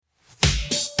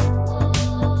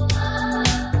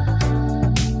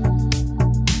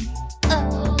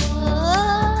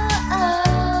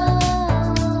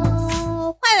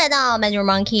Mandarin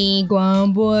Monkey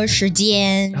广播时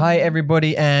间。 Hi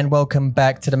everybody and welcome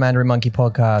back to the Mandarin Monkey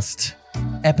Podcast,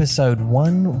 episode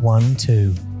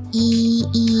 112.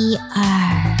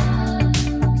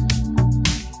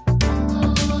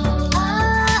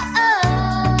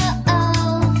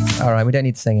 112。All right, we don't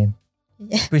need singing.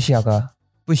 不需要歌，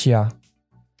不需要。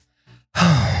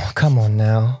Come on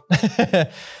now.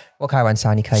 我开玩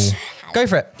笑，你可以。Go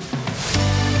for it.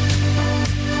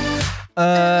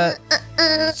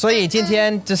 所以今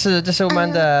天这是我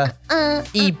们的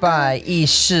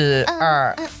112，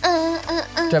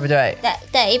对不对？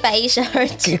对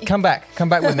，112集。Come back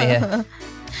with me here.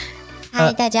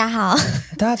 嗨，大家好，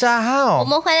大家好，我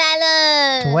们回来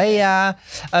了。对呀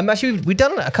，actually we've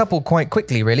done a couple quite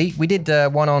quickly, really. We did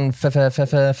one on is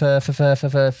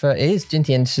今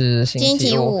天是星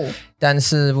期五，但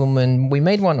是我们 we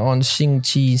made one on 星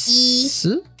期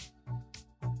四。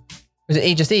Was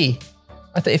it just E?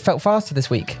 I thought it felt faster this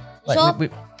week. 你说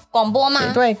广播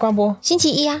吗？对，广播。星期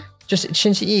一啊。Just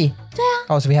星期一。对啊。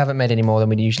Oh, so we haven't made any more than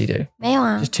we usually do. 没有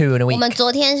啊。Just 2 in a week. 我们昨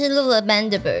天是录了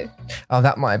Mandible。Oh,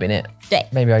 that might have been it. 对。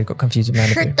Maybe I got confused with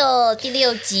Mandible. 是的，第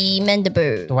6集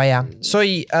Mandible。对呀，所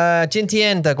以今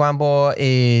天的广播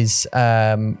is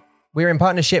we're in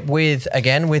partnership with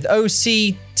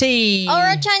OCT.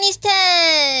 Oral Chinese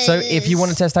Test. So if you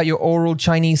want to test out your oral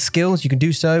Chinese skills, you can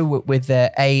do so with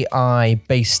their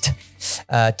AI-based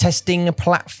testing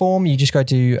platform. You just go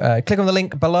to click on the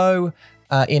link below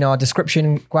in our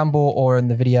description, Guanbo, or in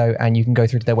the video, and you can go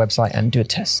through to their website and do a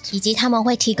test. 以及他们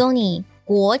会提供你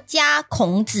国家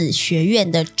孔子学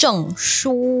院的证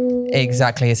书。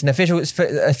 Exactly. It's an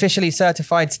officially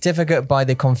certified certificate by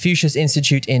the Confucius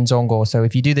Institute in Zhongguo. So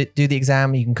if you do the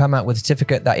exam, you can come out with a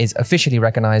certificate that is officially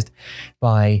recognized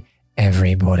by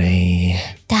everybody.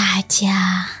 大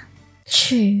家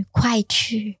快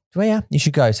去 Well, yeah, you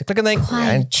should go. So click on the link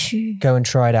快 and 去 go and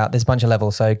try it out. There's a bunch of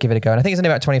levels, so give it a go. And I think it's only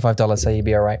about $25, so you'll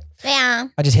be all right. 对啊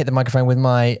I just hit the microphone with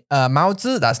my mouth.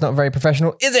 That's not very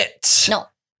professional, is it? No.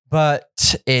 But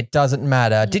it doesn't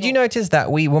matter. Did you notice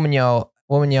that we woman yell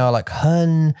like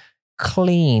很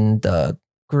clean the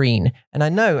green? And I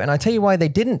tell you why they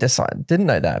didn't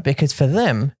know that, because for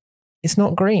them, it's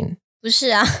not green. 不是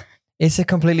啊 It's a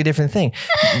completely different thing.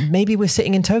 Maybe we're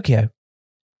sitting in Tokyo.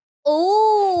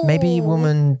 哦 Maybe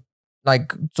woman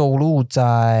like 走路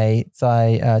在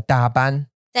大阪。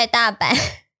在大阪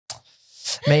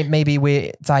Maybe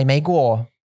we're 在美国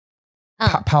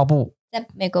跑步。在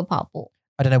美国跑步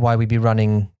I don't know why we'd be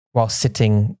running while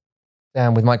sitting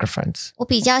down with microphones. 我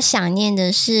比较想念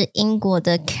的是英国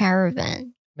的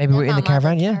Caravan. Maybe we're in the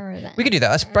caravan, yeah. Caravan. We could do that.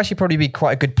 That's actually probably be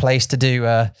quite a good place to do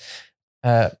a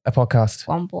podcast.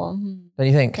 广播 Don't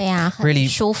you think? 对啊，很 Really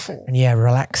舒服 And yeah,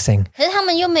 relaxing. 可是他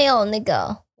们又没有那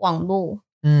个网路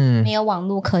没有网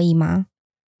路可以吗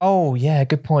Oh, yeah,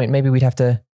 good point. Maybe we'd have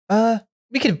to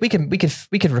we could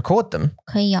record them.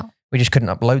 可以哦 We just couldn't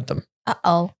upload them.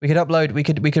 We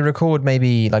could record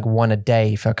maybe like one a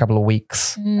day for a couple of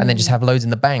weeks and then just have loads in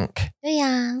the bank. 对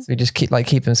呀 So we just keep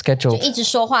them 就 scheduled. 一直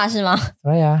说话是吗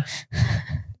Oh yeah.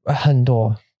 很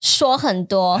多说很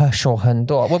多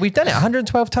Well, we've done it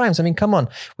 112 times. I mean, come on.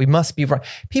 We must be right.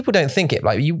 People don't think it.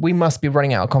 We must be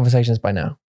running out of conversations by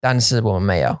now. 但是我们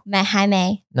没有还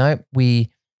没 No,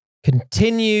 we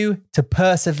continue to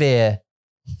persevere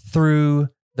through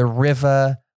the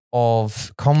river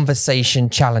of conversation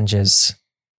challenges.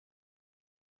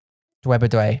 对不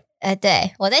对？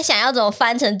对我在想要怎么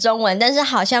翻成中文但是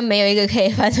好像没有一个可以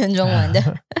翻成中文的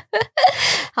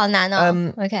好难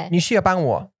哦 OK 你需要帮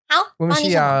我好我们需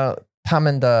要他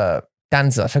们的单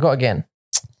字 I forgot again.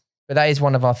 But that is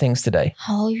one of our things today.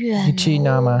 好远你去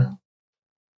拿吗？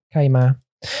可以吗？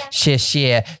谢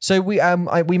谢. So we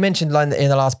mentioned in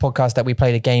the last podcast that we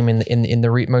played a game in the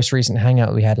most recent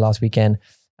hangout we had last weekend,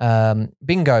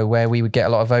 bingo, where we would get a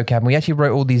lot of vocab. And we actually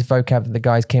wrote all these vocab that the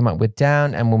guys came up with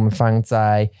down, and 我们放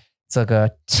在这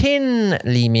个tin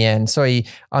里面. So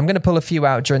I'm going to pull a few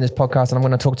out during this podcast, and I'm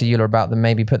going to talk to Eula about them.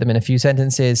 Maybe put them in a few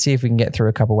sentences, see if we can get through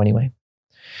a couple anyway.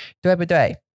 对不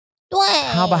对？对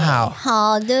好不好？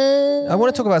好的 I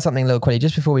want to talk about something a little quickly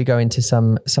just before we go into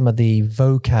some of the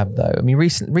vocab though. I mean,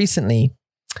 recently,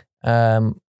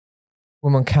 我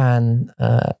们看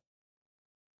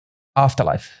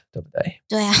Afterlife 对不对？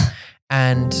对啊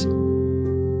And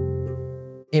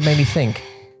it made me think.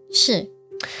 是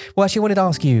Well, actually, I wanted to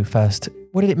ask you first.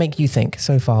 What did it make you think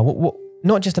so far? What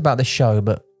not just about the show,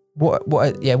 but what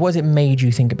has it made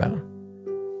you think about?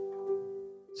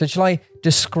 So shall I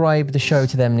describe the show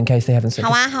to them in case they haven't seen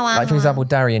it? 好啊 Like, for example,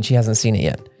 Darian, she hasn't seen it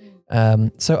yet.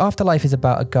 So Afterlife is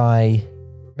about a guy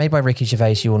made by Ricky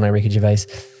Gervais. You all know Ricky Gervais.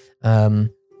 And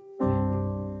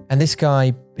this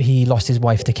guy, he lost his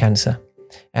wife to cancer.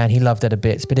 And he loved her to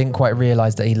bits, but didn't quite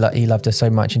realize that he loved her so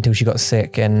much until she got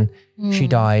sick and she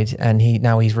died. And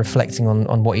now he's reflecting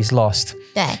on what he's lost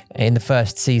in the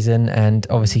first season. And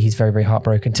obviously he's very, very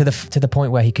heartbroken to the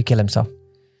point where he could kill himself.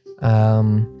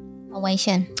 好危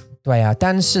险。对啊，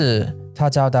但是他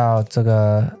找到这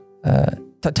个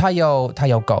他有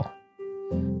狗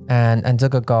and 这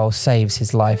个狗 saves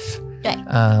his life. 对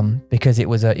because it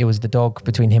was the dog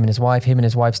between him and his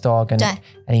wife's dog, and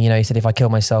you know, he said if I kill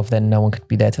myself then no one could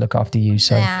be there to look after you.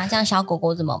 So 对啊，这样小狗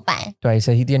狗怎么办？对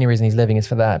so the only reason he's living is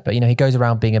for that. But you know, he goes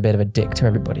around being a bit of a dick to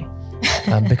everybody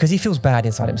because he feels bad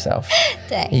inside himself.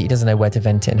 对 He doesn't know where to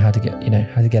vent it and how to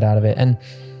get out of it. And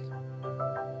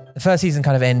the first season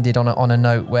kind of ended on a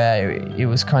note where it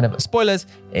was kind of spoilers.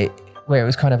 Where it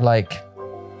was kind of like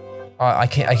I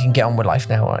can get on with life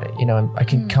now. You know, I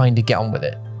can kind of get on with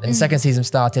it. And second season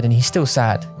started and he's still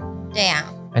sad. 对呀、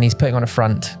And he's putting on a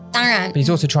front. 当然 But he's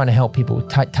also trying to help people.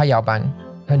 他要帮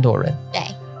很多人。对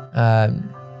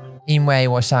因为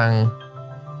我想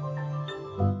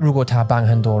如果他帮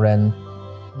很多人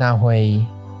那会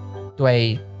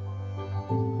对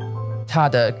他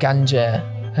的感觉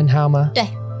很好吗？对，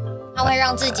他会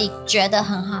让自己觉得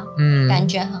很好，感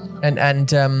觉很好。And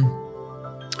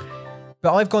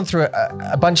but I've gone through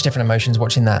a bunch of different emotions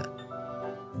watching that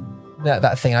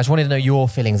thing. I just wanted to know your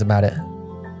feelings about it.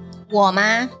 我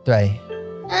吗？对。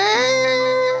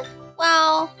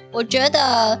Well， 我觉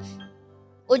得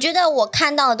我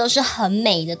看到的都是很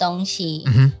美的东西。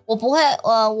我不会，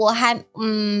我还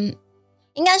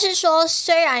应该是说，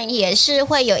虽然也是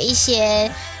会有一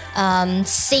些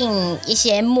scene， 一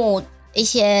些幕。一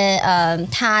些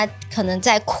他可能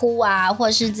在哭啊，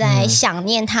或是在想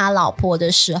念他老婆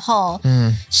的时候，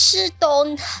都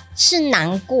是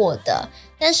难过的。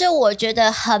但是我觉得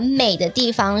很美的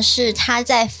地方是他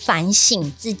在反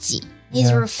省自己 ，He's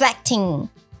reflecting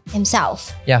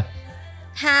himself. Yeah.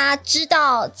 他知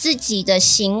道自己的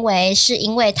行为是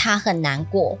因为他很难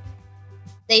过。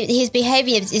His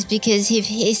behavior is because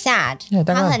he's sad.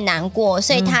 他很难过，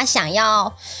所以他想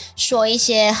要说一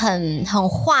些很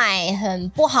坏、很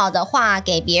不好的话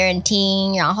给别人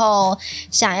听，然后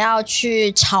想要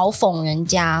去嘲讽人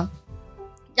家，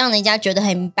让人家觉得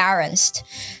很 embarrassed。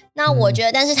那我觉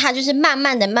得，但是他就是慢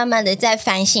慢的在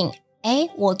反省。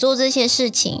我做这些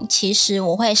事情，其实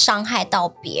我会伤害到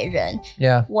别人。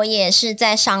Yeah. 我也是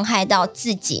在伤害到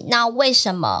自己。那为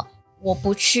什么我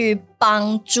不去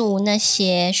帮助那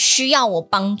些需要我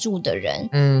帮助的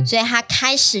人？所以他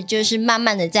开始就是慢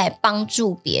慢的在帮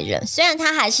助别人。虽然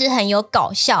他还是很有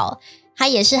搞笑，他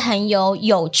也是很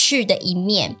有趣的一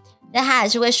面，但他还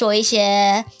是会说一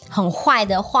些很坏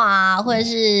的话啊，或者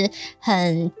是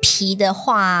很皮的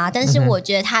话啊。但是我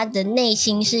觉得他的内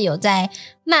心是有在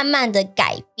慢慢的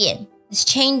改变 ，is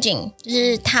changing， 就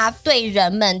是他对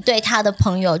人们、对他的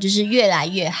朋友就是越来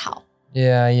越好。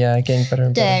Yeah, getting better and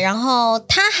better. 对，然后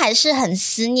他还是很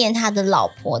思念他的老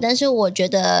婆，但是我觉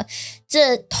得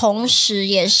这同时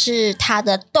也是他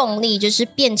的动力，就是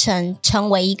成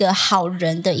为一个好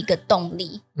人的一个动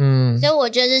力。所以我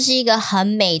觉得这是一个很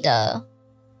美的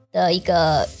一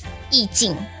个意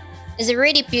境。It's a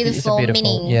really beautiful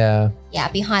meaning. Yeah,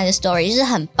 behind the story 就是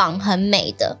很棒、很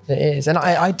美的。It is, and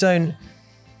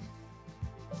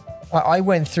I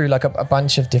went through like a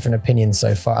bunch of different opinions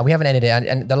so far. We haven't ended it,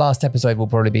 and the last episode will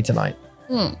probably be tonight.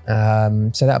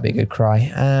 So that'll be a good cry.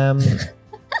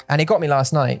 And it got me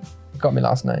last night.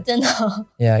真的哦？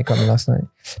 Yeah, it got me last night.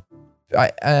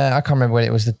 I can't remember when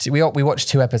it was. We watched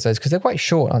 2 episodes because they're quite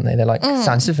short, aren't they? They're like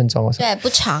 30分钟 or something. 对，不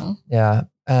长。Yeah,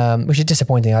 which is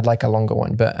disappointing. I'd like a longer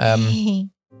one, but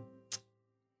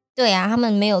对啊，他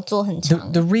们没有做很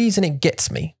长。 the reason it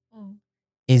gets me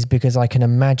is because I can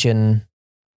imagine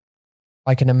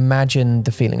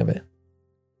the feeling of it.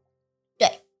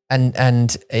 对。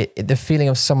And the feeling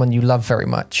of someone you love very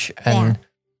much,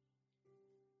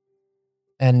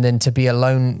 and then to be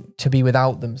alone, to be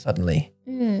without them suddenly,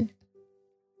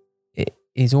 it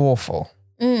is awful.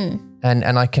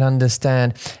 And I can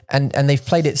understand, and they've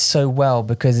played it so well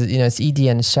because you know it's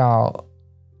Yidian Xiao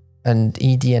and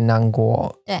Yidian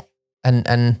Nangguo. 对。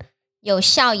And 有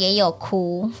笑也有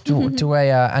哭。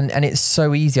and it's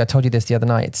so easy. I told you this the other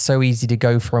night. It's so easy to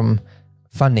go from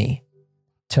funny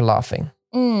to laughing.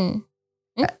 From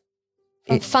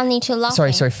funny to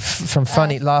laughing. Sorry. From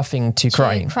funny laughing to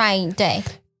crying. Crying, 对。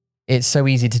 It's so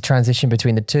easy to transition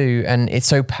between the two, and it's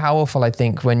so powerful. I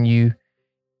think when you're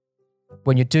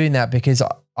doing that, because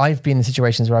I've been in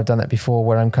situations where I've done that before,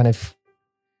 where I'm kind of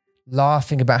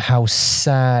laughing about how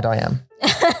sad I am.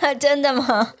 真的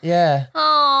吗？ Yeah.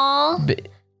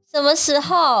 什么时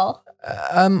候？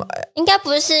应该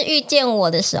不是遇见我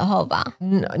的时候吧？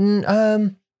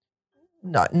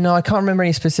 No, I can't remember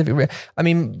any specific. I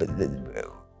mean,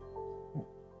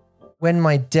 when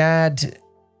my dad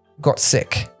got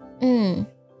sick,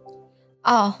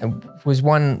 was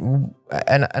one,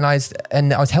 and I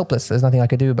was helpless. There's nothing I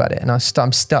could do about it, and I'm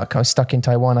stuck. I was stuck in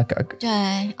Taiwan.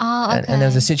 Okay. And there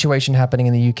was a situation happening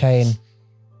in the UK, and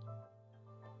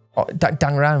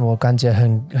当然我感觉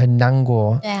很难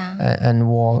过。对啊。And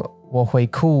我会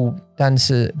哭，但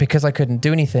是 because I couldn't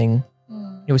do anything,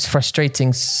 it was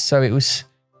frustrating. So it was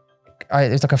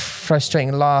like a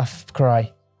frustrating laugh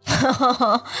cry.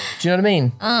 Do you know what I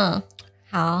mean?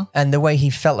 好。 And the way he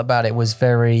felt about it was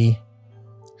very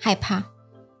害怕。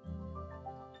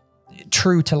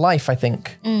 true to life, I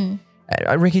think.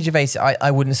 Ricky Gervais,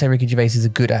 I wouldn't say Ricky Gervais is a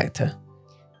good actor.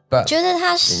 But 觉得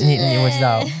他是你会知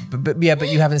道 but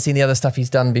you haven't seen the other stuff he's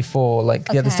done before. Like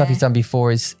the other stuff he's done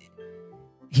before is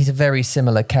he's a very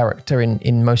similar character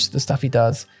in most of the stuff he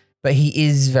does, but he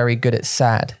is very good at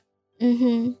sad.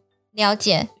 了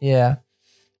解。 Yeah.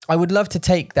 I would love to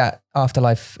take that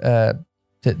Afterlife, the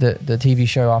TV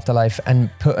show Afterlife, and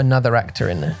put another actor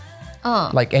in there.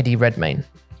 Like Eddie Redmayne.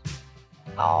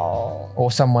 Or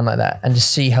someone like that, and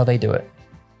just see how they do it.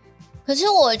 可是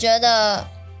我觉得，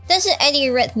但是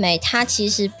Eddie Redmayne 他其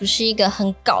实不是一个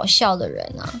很搞笑的人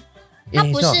啊。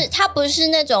他不是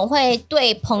那种会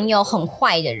对朋友很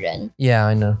坏的人。 Yeah,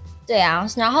 I know. 对啊，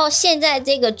然后现在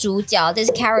这个主角 this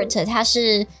character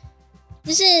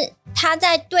就是他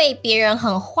在对别人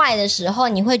很坏的时候，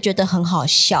你会觉得很好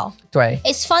笑。对。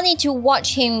 It's funny to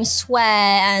watch him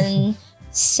swear and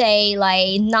say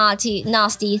like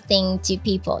nasty thing to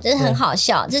people， 这是很好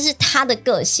笑，这是他的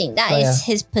个性 ，that is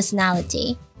his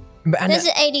personality。但是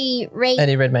Eddie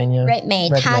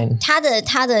Redmayne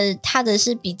他的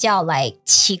是比较like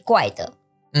奇怪的，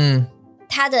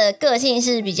他的个性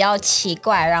是比较奇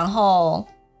怪，然后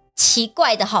奇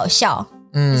怪的好笑，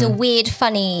就是 weird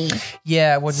funny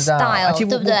yeah 我知道 style， 对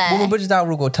不对？我们不知道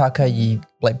如果他可以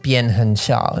like 变很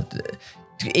笑，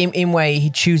因为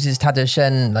he chooses 他的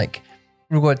声 like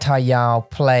如果他要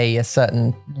play a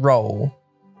certain role,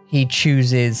 he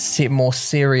chooses more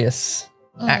serious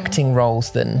acting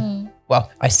roles than well,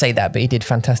 I say that, but he did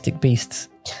Fantastic Beasts,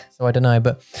 so I don't know.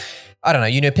 But I don't know.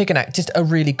 You know, pick just a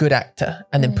really good actor,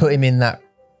 and then put him in that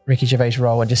Ricky Gervais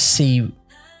role, and just see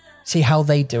how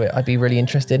they do it. I'd be really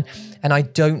interested. And I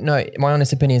don't know. My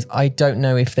honest opinion is, I don't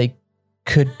know if they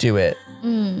could do it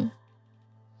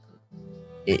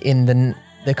in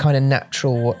the kind of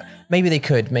natural. Maybe they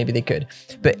could.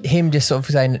 But him just sort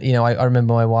of saying, you know, I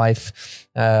remember my wife.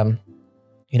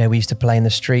 You know, we used to play in the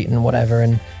street and whatever,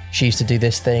 and she used to do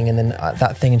this thing and then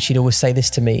that thing, and she'd always say this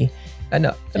to me, and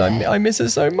I miss her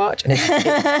so much. And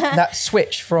that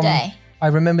switch from I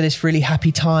remember this really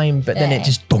happy time, but then it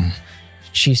just boom,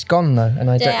 she's gone though, and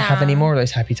I don't have any more of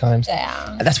those happy times.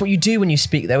 And that's what you do when you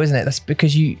speak, though, isn't it? That's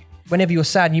because whenever you're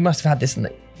sad, you must have had this,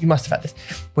 you must have had this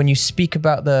when you speak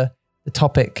about the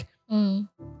topic, and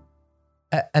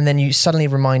then you suddenly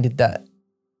reminded that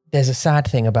there's a sad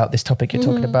thing about this topic you're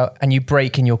talking about, and you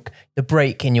break in your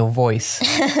voice.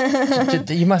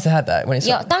 You must have had that when it's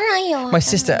有，当然有。 My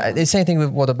sister, the same thing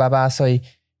with 我的爸爸，所以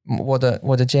我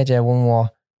的姐姐问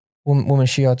我们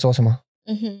需要做什么？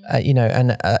 You know,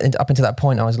 and up until that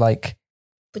point, I was like,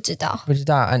 不知道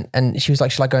and she was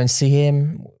like, should I go and see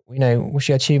him? You know, 我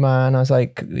需要去吗? And I was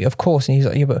like, of course. And he's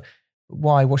like, yeah, but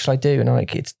why? What should I do? And I'm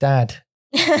like, it's dad.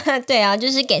 对啊，就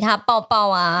是给他抱抱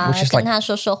啊，跟他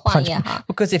说说话也好。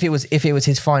 Because if it was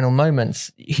his final moments,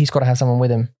 he's got to have someone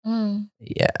with him.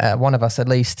 Yeah, one of us at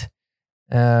least.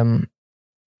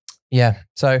 Yeah.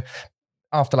 So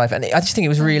Afterlife, and I just think it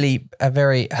was really a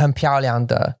very 很漂亮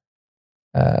的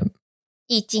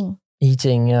意境。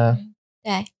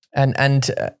对。And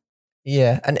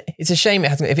yeah, and it's a shame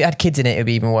it hasn't. If it had kids in it, it'd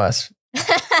be even worse.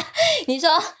 你说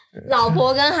老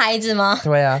婆跟孩子吗？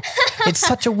对啊。It's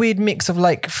such a weird mix of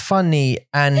like funny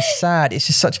and sad. It's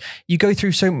just you go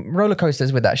through so roller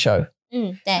coasters with that show.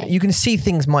 对。 You can see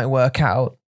things might work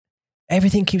out.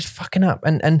 Everything keeps fucking up,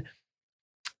 and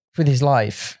with his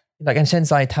life, like, and 现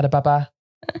在他的爸爸，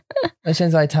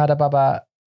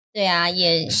对啊，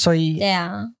也所以对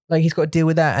啊， like he's got to deal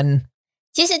with that, and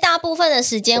其实大部分的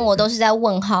时间我都是在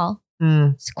问号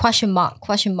，question mark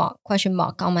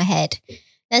on my head。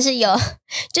但是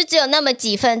就只有那么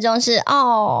几分钟是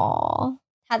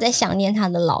他在想念他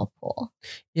的老婆。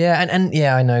 Yeah, and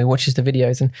yeah, I know. He watches the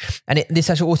videos, and this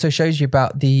actually also shows you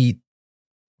about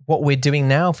what we're doing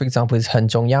now. For example, is 很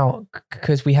重要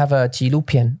because we have a 纪录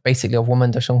片 basically of 我们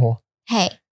的生活。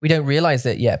 Hey, we don't realize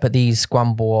it yet, but these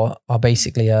广播 are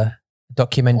basically a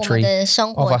documentary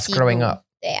of us growing up.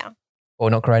 对啊。 Or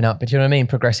not growing up, but you know what I mean?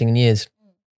 Progressing in years.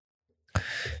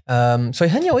 所以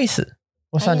很有意思。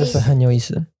我算就是很有意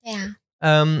思。对啊。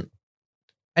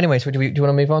Anyway, so do you want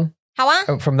to move on? 好啊。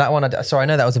From that one, sorry, I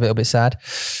know that was a little bit sad.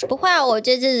 不会啊，我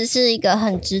觉得这只是一个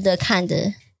很值得看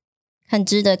的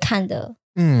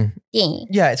电影。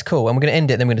Yeah, it's cool. And we're going to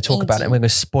end it, then we're going to talk about it, and we're going to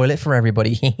spoil it for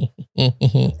everybody.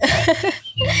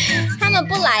 他们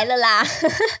不来了啦。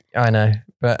I know,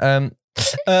 but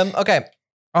okay.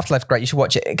 Afterlife's great. You should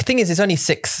watch it. The thing is, it's only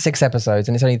six episodes,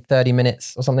 and it's only 30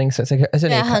 minutes or something. So it's only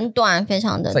对，很短，非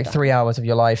常的短。It's like 3 hours of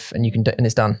your life, and and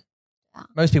it's done.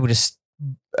 Most people just,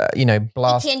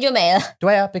 blast. 一天就没了。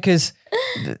对啊, because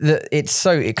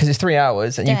because it's 3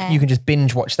 hours, and you can just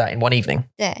binge watch that in one evening.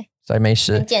 对， So 没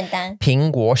事。很简单。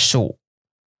苹果树。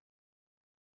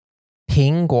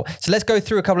So let's go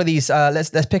through a couple of these.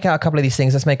 Let's pick out a couple of these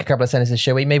things. Let's make a couple of sentences,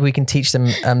 shall we? Maybe we can teach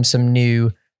them some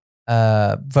new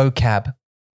vocab.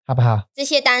 好不好？这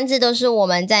些单字都是我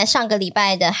们在上个礼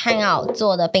拜的 Hangout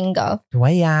做的 bingo。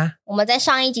对呀。我们在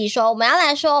上一集说我们要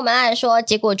来说，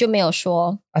结果就没有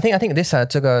说。I think this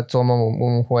这个做梦我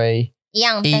们会一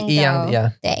样 bingo 一样的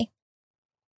yeah。对。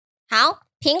好，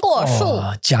苹果树。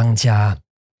讲价。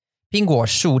苹果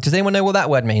树。Does anyone know what that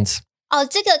word means?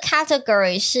 这个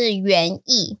category 是园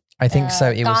艺。I think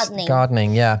so. It was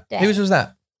gardening. Yeah. Whose was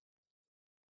that?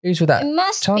 Whose was that? It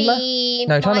must be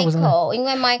Chandler wasn't. 因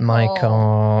为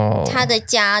Michael 他的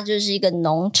家就是一个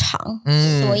农场，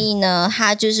所以呢，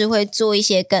他就是会做一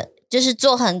些就是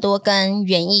做很多跟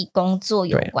园艺工作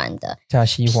有关的。他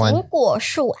喜欢苹果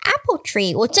树 apple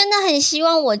tree， 我真的很希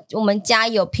望我们家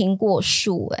有苹果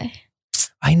树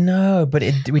I know, but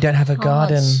we don't have a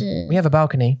garden. We have a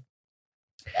balcony.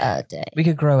 对。We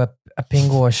could grow a 苹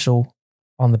果树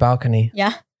on the balcony.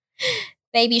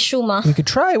 Yeah.Baby 树吗 We could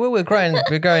try. We're growing,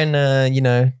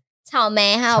草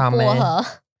莓还有薄荷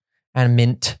and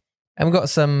mint, and we've got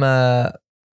some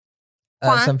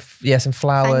some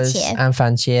flowers and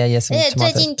番茄 some 而且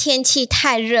最近天气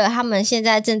太热，他们现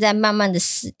在正在慢慢的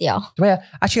死掉。对啊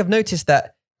Actually, I've noticed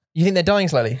that. You think they're dying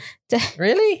slowly? 对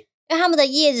Really? 因为他们的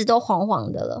叶子都黄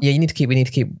黄的了。Yeah, we need to keep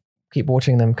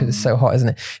watering them because it's so hot, isn't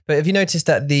it? But have you noticed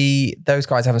that those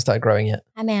guys haven't started growing yet?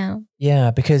 还没有。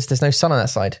Yeah, because there's no sun on that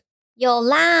side. 有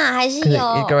啦，还是有。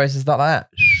It grows like that.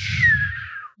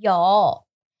 有，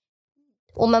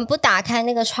我们不打开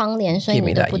那个窗帘，所以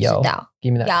你都不知道。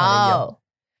 Give me that. 有。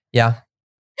Yeah.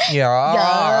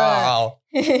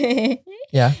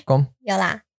 Yeah. Go on. 有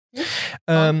啦。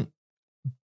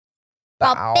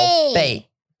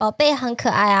宝贝很可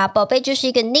爱啊，宝贝就是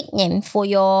一个 nickname for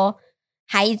your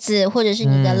孩子或者是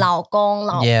你的老公、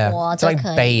老婆都可以。It's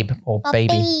like babe or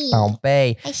baby. 宝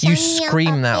贝 You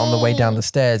scream that on the way down the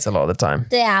stairs a lot of the time.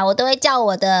 对啊，我都会叫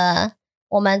我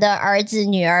们的儿子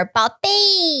女儿宝贝。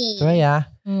对呀，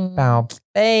宝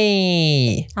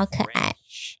贝，好可爱。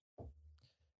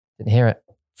Didn't hear it.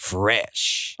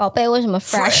 Fresh. 宝贝为什么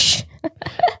fresh?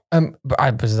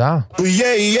 不知道。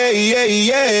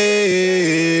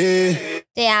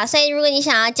对啊，所以如果你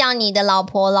想要叫你的老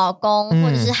婆、老公或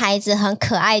者是孩子很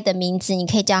可爱的名字，你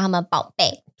可以叫他们宝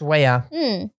贝。对啊，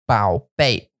宝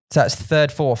贝。So that's third,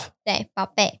 fourth. 对，宝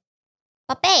贝，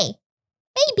宝贝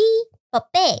 ，baby， 宝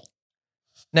贝。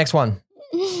Next one.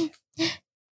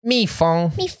 蜜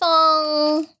蜂。蜜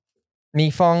蜂。蜜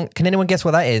蜂. Can anyone guess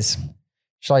what that is?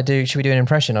 Should we do an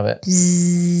impression of it? Is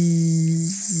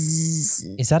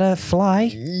that a fly?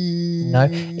 No.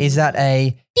 Is that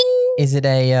a ding? Is it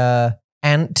a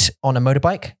ant on a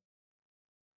motorbike?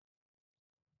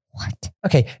 What?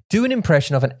 Okay, do an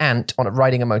impression of an ant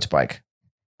riding a motorbike.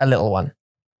 A little one.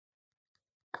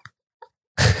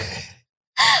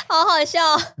 好好笑。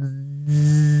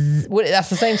Well, that's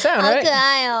the same sound, right? 好可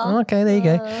爱哦。Okay, there you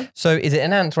go. So is it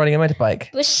an ant riding a motorbike?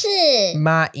 不是。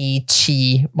蚂蚁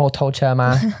骑摩托车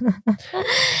吗？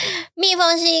蜜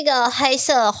蜂是一个黑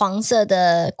色、黄色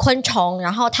的昆虫，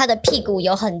然后它的屁股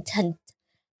有很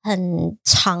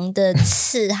长的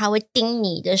刺，它会叮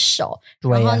你的手，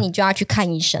然后你就要去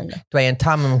看医生了。对，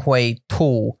他们会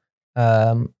吐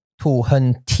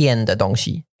很甜的东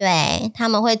西。对，他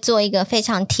们会做一个非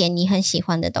常甜你很喜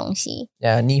欢的东西。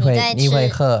你会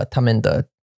喝他们的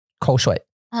口水。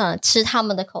吃他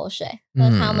们的口水，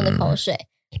喝他们的口水。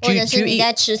或者是你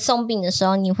在吃松饼的时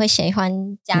候，你会喜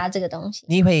欢加这个东西。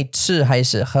你会吃还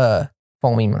是喝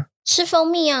蜂蜜吗？吃蜂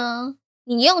蜜啊，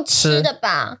你用吃的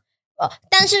吧。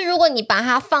但是如果你把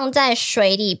它放在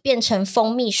水里变成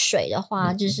蜂蜜水的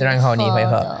话，就是然后你会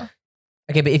喝。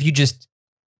Okay, but if you just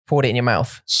poured it in your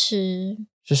mouth. 吃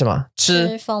是什么？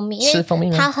吃蜂蜜，吃蜂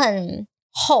蜜吗？它很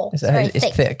厚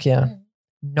It's thick, yeah.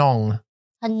 浓，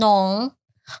很浓，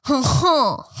很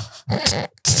厚。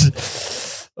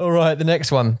All right, the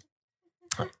next one.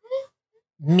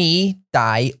 蜜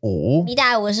袋鼯。蜜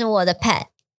袋鼯是我的 pet.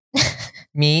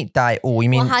 米代五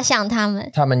you 我 mean 好想他们。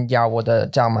他们要我的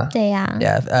叫吗？对呀、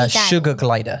Yeah, 米代五 sugar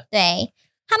glider. 对，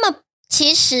他们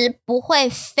其实不会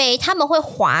飞，他们会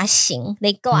滑行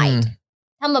 ，they glide，、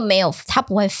他们没有，它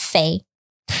不会飞。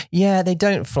Yeah, they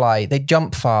don't fly. They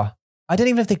jump far. I don't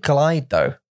even know if they glide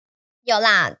though. 有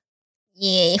啦，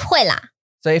也会啦。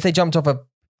So if they jumped off a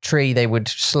tree, they would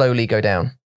slowly go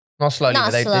down. Not slowly,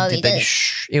 Not but slowly,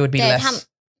 it would be 对 less. 他们，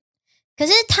可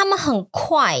是他们很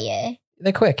快耶。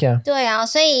They're quick, yeah. 对啊，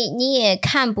所以你也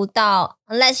看不到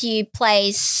 ，unless you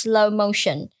play slow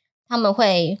motion， 他们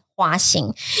会滑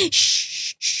行。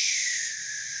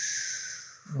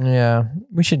Yeah,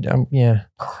 we should. Yeah,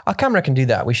 our camera can do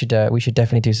that. We should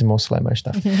definitely do some more slow mo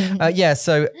stuff. Yeah.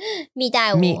 So 蜜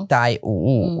袋鼯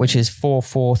which is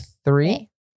 443.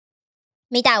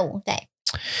 蜜袋鼯，对。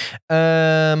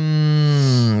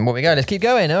What we go? Let's keep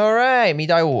going. All right, 蜜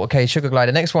袋鼯. Okay, sugar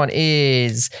glider. Next one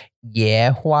is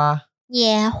野花.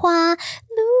 野花，路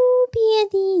边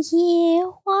的野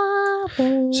花，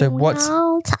不 So what's-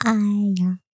 要采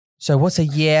呀。So what's a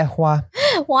野花?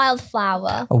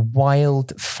 Wildflower， A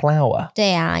wild flower.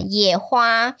 对啊，野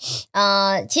花，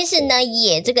其实呢，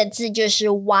野这个字就是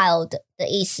wild 的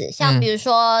意思。像比如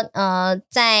说，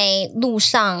在路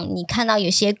上你看到有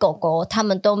些狗狗，它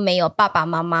们都没有爸爸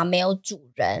妈妈，没有主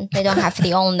人，they don't have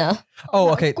the owner 。Oh,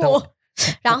 okay.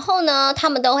 然后呢，他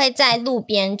们都会在路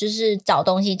边就是找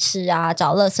东西吃啊，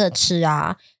找垃圾吃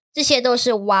啊，这些都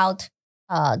是 wild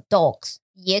dogs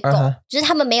野狗，就是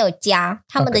他们没有家，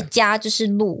他们的家就是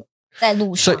路，在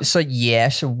路上。So 野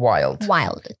是 wild.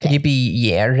 wild， Could you be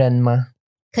野人吗？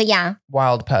可以啊，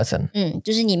 Wild person.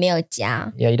 就是你没有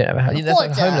家。 Yeah, you don't have a house. That's like 或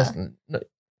者 homeless. No,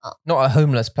 not a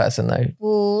homeless person though.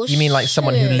 不是 You mean like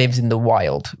someone who lives in the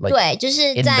wild, like 对，就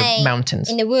是in 在 the mountains.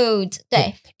 in the woods，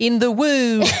 对 In the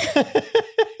woo.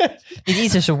 你的意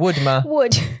思是 wood 吗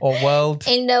wood Or world?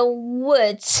 in the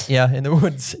woods， Yeah, in the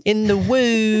woods. In the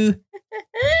woo.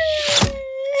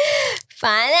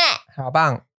 烦好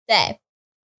棒。对，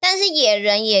但是野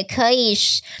人也可以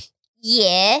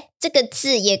野这个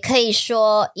字也可以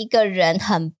说一个人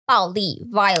很暴力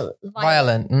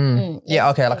Violent.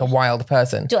 Yeah, okay, like a wild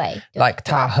person. 对 Like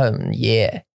他很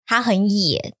野。他很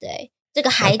野，对，这个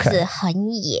孩子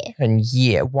很野，很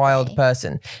野 wild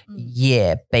person.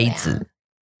 野杯子。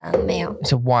没有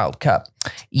It's a wild cup.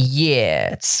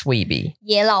 Yeah, sweetie.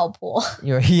 野老婆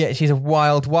Yeah, she's a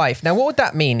wild wife. Now, what would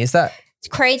that mean? Is that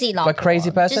crazy 老婆 Like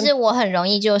crazy person？ 就是我很容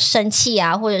易就生气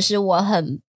啊，或者是我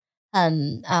很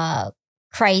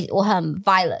crazy， 我很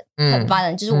violent，很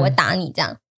violent，就是我会打你这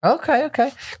样。Okay.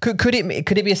 Could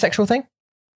it be a sexual thing?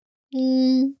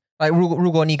 Like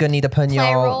如果你跟你的朋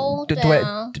友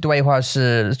对话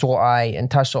是做爱 and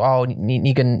他说哦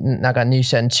你跟那个女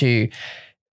生去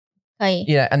可以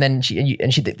Yeah, and then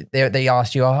they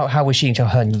asked you how was she? You can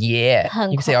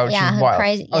say oh she's wild.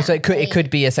 crazy. Oh, so it could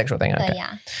be a sexual thing. 可 Okay. 以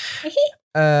啊，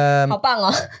好 Um, 棒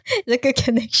哦，这个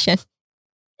connection。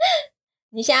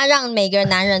你现在让每个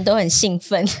男人都很兴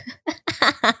奋。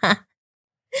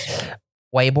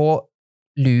微波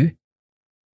炉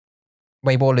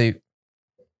微波炉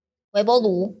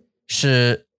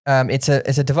是it's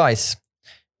a device.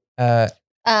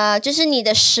 就是你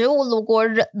的食物如果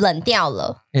冷掉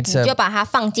了，你就把它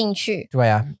放进去。对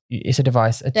啊 it's a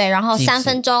device. 对，然后3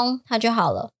分钟它就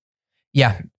好了。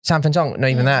Yeah, 3分钟, not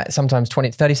even that. Sometimes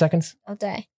 30 seconds. 哦，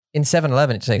对。In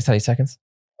 7-Eleven, it takes 30 seconds.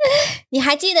 你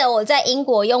还记得我在英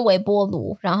国用微波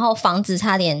炉，然后房子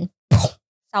差点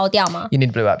烧掉吗？ You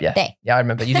need blew up, yeah. 对 Yeah, I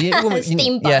remember.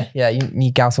 Steam Yeah, you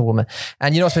need gas a woman.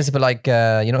 And you're not supposed to put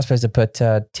you're not supposed to put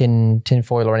tin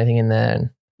foil or anything in there.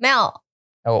 没有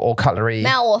Or cutlery. 没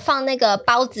有，我放那个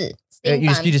包子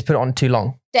You just put it on too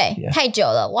long. 对 Yeah. 太久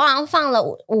了，我好像放了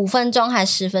5分钟还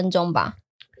10分钟吧。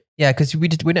Yeah, because we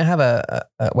don't have a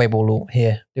微波炉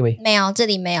here, do we? 没有，这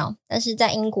里没有，但是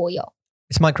在英国有。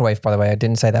It's microwave, by the way. I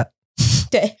didn't say that.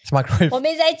 对， It's microwave. 我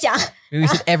没在讲 We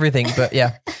said everything, but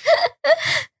yeah.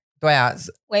 对啊，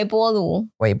微波炉。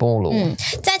微波炉。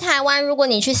在台湾，如果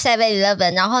你去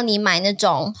 7-Eleven， 然后你买那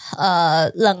种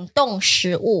冷冻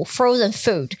食物 frozen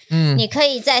food，你可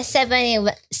以在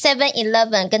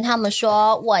 7-Eleven 跟他们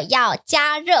说我要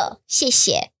加热，谢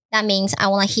谢。That means I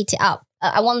want to heat it up.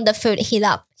 I want the food heat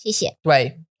up. 谢谢。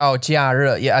对，加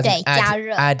热 ，Yeah, 对，加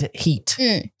热 add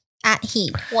heat. Add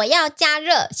heat. 我要加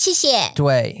热，谢谢。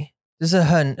对，这是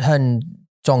很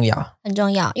重要，很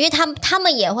重要，因为他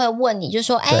们也会问你，就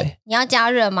说，哎，你要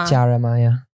加热吗？加热吗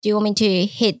Yeah. Do you want me to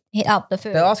heat up the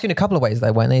food? They'll ask you in a couple of ways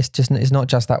though, won't they? It's not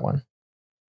just that one.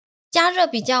 加热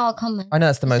比较 common. I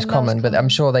know it's the most common, but I'm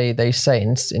sure they say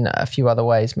in a few other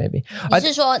ways maybe. 你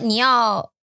是说你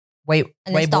要微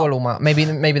波炉吗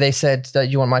Maybe they said that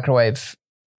you want microwave.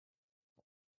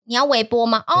 你要微波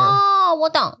吗？哦，我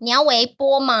懂，你要微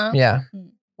波吗？ Yeah.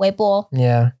 微波。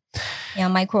 Yeah. 你要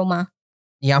micro 吗？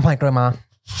你要 micro 吗？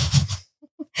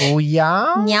不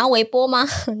要。你要微波吗？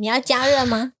你要加热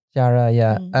吗？加热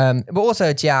yeah. But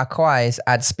also 加快 is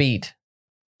add speed.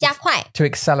 加快 To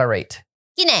accelerate.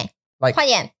 紧呢 Like 快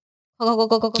点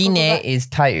Gine is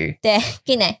泰语。对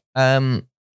紧呢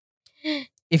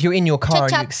If you're in your car and you Chop,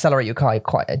 chop. accelerate your car,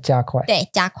 加快。对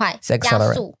加快 It's accelerate.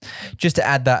 加速 Just to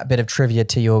add that bit of trivia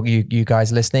to you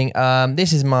guys listening.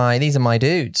 These are my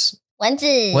dudes. 蚊子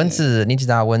蚊子，你知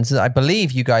道蚊子 I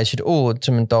believe you guys should all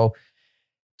这么都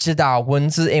知道蚊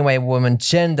子，因为我们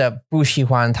真的不喜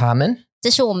欢他们。这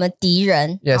是我们敌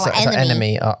人 Yes, our it's our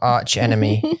enemy, our arch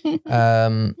enemy.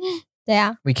 对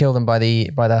啊 We kill them by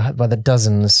the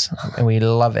dozens, and we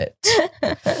love it.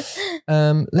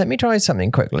 Let me try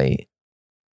something quickly.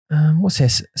 What's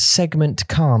this? Segment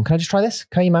calm. Can I just try this?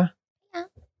 可以吗？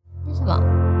这是什么？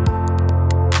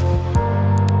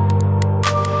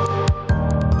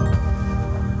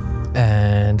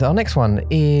 And our next one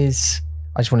is.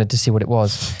 I just wanted to see what it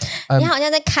was. 你好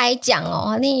像在开讲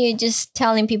哦 I think you're just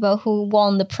telling people who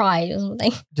won the prize or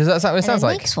something. Does that sound what it And sounds the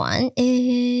like? next one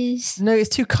is No, it's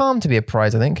too calm to be a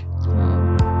prize, I think.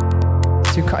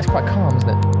 It's quite calm, isn't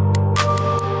it?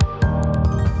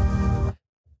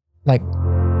 Like,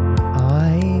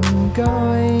 I'm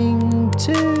going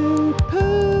to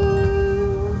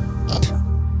poo.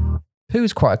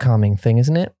 Poo's quite a calming thing,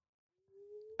 isn't it?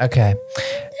 Okay.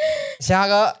 下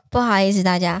个不好意思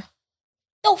大家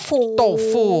豆腐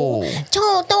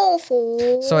臭豆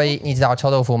腐所以你知道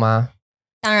臭豆腐吗？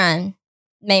当然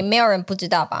没有人不知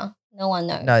道吧 No one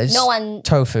knows. No, it's no one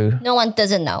tofu. No one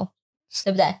doesn't know.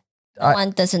 对不对 No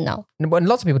one doesn't know. Well,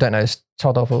 lots of people don't know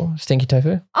臭豆腐, stinky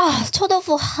tofu. 臭豆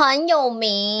腐很有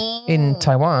名 In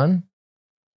Taiwan.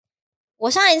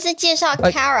 我上一次介绍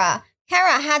Kara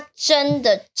她真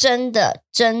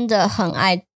的很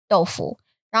爱豆腐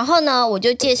然后呢我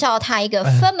就介绍她一个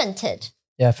fermented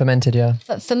Yeah, fermented, yeah.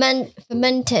 fermented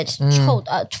fermented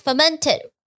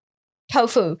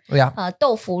tofu Yeah.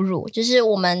 豆腐乳就是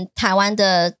我们台湾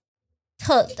的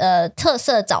特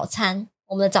色早餐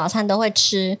我们的早餐都会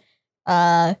吃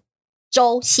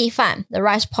粥稀饭 the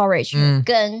rice porridge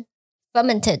跟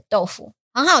fermented 豆腐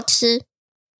很好吃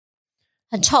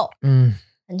很臭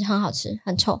很好吃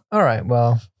很臭 All right,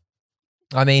 well,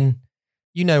 I mean,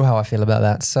 you know how I feel about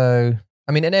that. So,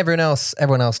 I mean, and everyone else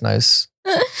knows.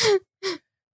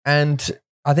 And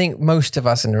I think most of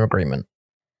us are in agreement.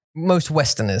 Most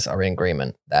Westerners are in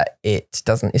agreement that it's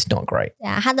not great. 对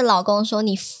啊她的老公说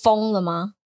你疯了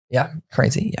吗 Yeah,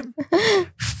 crazy, yeah.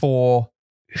 For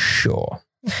sure.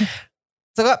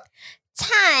 这个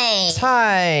菜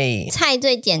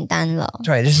最简单了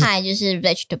Right, 菜就是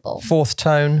vegetable fourth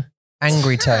tone,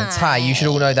 angry tone. 菜, you should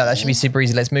all know that. That should be super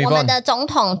easy. Let's move 我们 on. 的总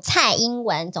统蔡英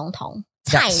文总统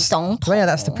蔡总统 Well, yeah,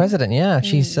 that's the president. Yeah,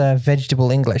 she's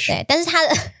vegetable English. 对但是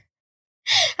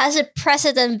他是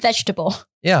president vegetable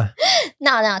Yeah.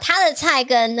 no 他的菜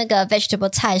跟那个 vegetable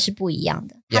菜是不一样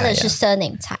的 Yeah, 他的是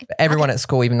surname 菜 But everyone at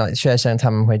school, even like 学生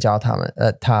他们会教他们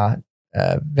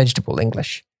vegetable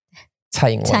English. 蔡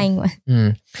英文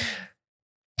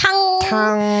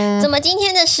汤怎么今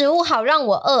天的食物好让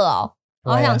我饿哦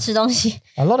好想吃东西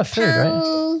A lot of food,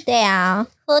 right? 对啊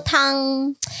喝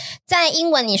汤在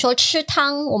英文你说吃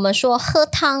汤我们说喝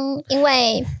汤因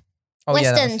为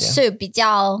Western soup 比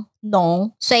较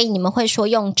浓所以你们会说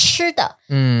用吃的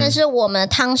但是我们的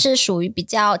汤是属于比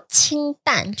较清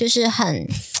淡就是很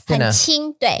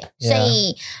清对所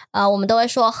以我们都会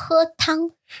说喝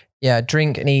汤Yeah,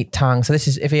 drink and eat tang. So this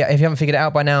is if you haven't figured it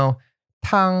out by now,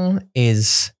 tang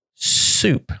is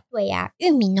soup. 对呀玉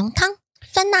米浓汤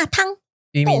酸辣汤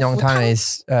玉米浓汤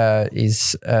is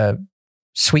thick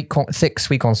sweet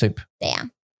corn soup. 对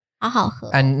呀好好喝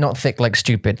And not thick like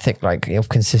stupid, thick like of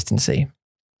consistency.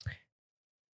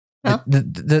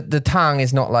 The tang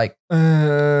is not like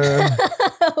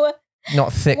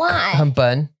not thick. Why? 很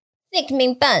笨 thick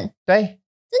明笨对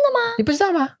真的吗你不知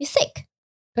道吗 You thick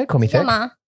Don't call me 知道 thick.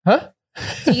 吗 Huh?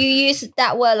 Do you use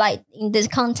that word like in this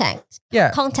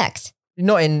Yeah. context?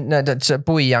 Not in 这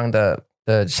不一样的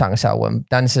上下文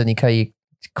但是你可以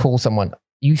call someone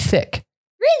you thick.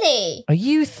 Really? Are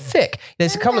you thick?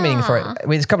 There's a couple of meanings for it.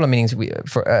 There's a couple of meanings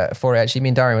for it actually. Me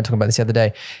and Darian were talking about this the other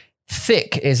day.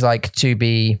 Thick is like to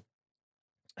be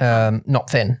not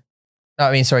thin.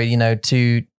 I mean, sorry,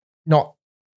 to not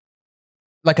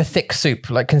like a thick soup,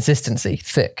 like consistency,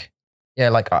 thick. Yeah,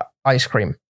 like ice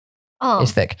cream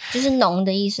is thick. 就是浓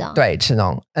的意思啊对，是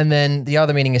浓. And then the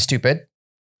other meaning is stupid.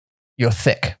 You're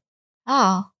thick.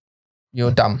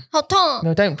 You're dumb. 好痛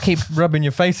No, don't keep rubbing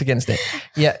your face against it.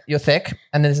 Yeah, you're thick.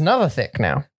 And there's another thick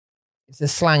now. it's a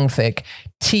slang thick.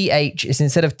 TH is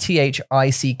instead of THICK,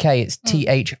 it's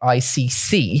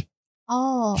THICC.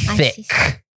 Oh,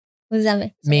 thick. What does that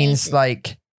mean? Means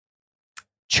like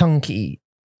chunky,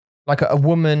 like a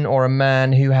woman or a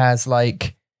man who has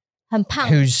like 很胖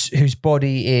whose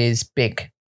body is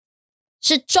big.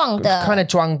 是壮的 kind of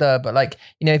壮的 but like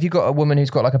you know if you've got a woman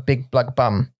who's got like a big black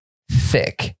bum,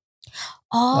 thick.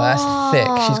 Oh, that's thick.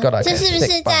 She's got like 这 a 是不是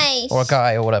thick 在 bum or a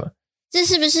guy or whatever. 这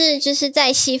是不是就是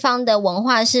在西方的文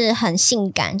化是很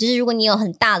性感？就是如果你有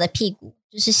很大的屁股，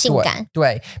就是性感。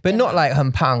对 but not like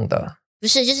很胖的。不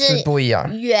是，就是不一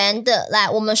样。圆的。来，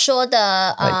我们说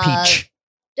的like peach.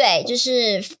 对，就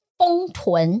是丰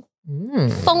臀。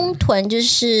丰臀就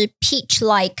是 peach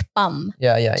like bum.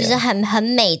 Yeah. 就是很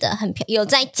美的，很有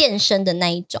在健身的那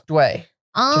一种。对。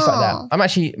Just like that. I'm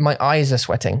actually, my eyes are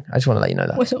sweating. I just want to let you know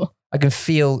that. 为什么 I can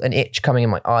feel an itch coming in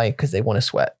my eye because they want to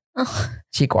sweat.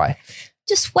 奇怪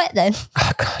Just sweat then.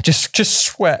 Oh, God, just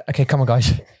sweat. Okay, come on,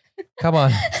 guys. Come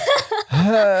on.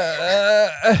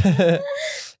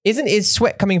 Is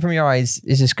sweat coming from your eyes?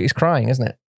 It's crying, isn't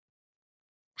it?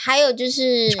 还有就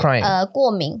是过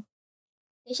敏。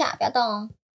等一下，不要动哦。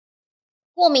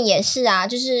过敏也是啊，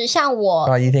就是像我。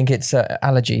Oh, you think it's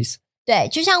allergies? 对，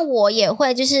就像我也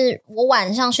会，就是我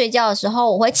晚上睡觉的时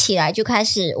候，我会起来就开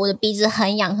始我的鼻子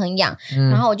很痒，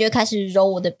然后我就会开始揉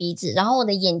我的鼻子，然后我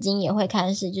的眼睛也会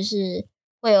开始就是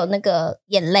会有那个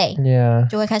眼泪， Yeah.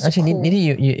 就会开始哭。而且你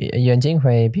的眼睛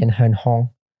会变很红。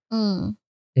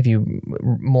If you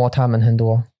摸它们很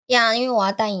多。Yeah, 因为我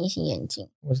要戴隐形眼镜。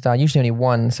What's that? Usually only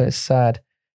one, so it's sad.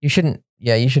 You shouldn't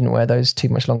wear those too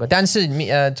much longer. 但是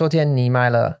昨天你买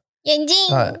了眼镜。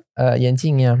眼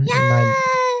镜呀。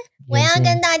我要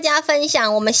跟大家分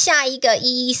享，我们下一个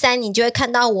113，你就会看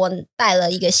到我戴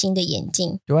了一个新的眼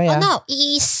镜。对呀。No,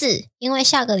 114，因为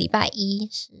下个礼拜一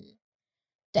是。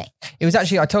对。It was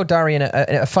actually I told Darian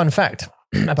a fun fact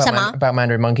about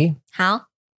Mandarin Monkey. 好。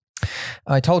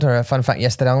I told her a fun fact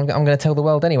yesterday. I'm going to tell the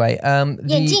world anyway.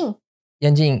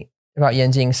 眼镜 about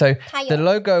眼镜. So the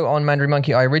logo on Mandarin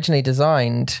Monkey I originally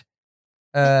designed.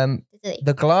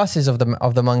 The glasses of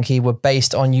the monkey were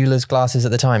based on Eula's glasses at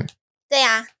the time. 对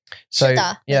啊。So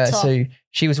so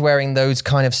she was wearing those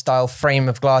kind of style frame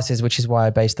of glasses, which is why I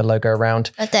based the logo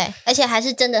around. 对，而且还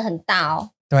是真的很大哦。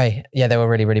对 Yeah, they were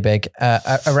really, really big.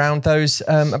 Around those,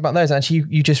 about those, actually,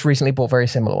 you just recently bought very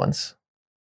similar ones.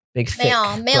 Big,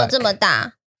 thick, 没有这么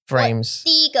大 frames.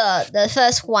 第一个 the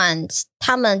first ones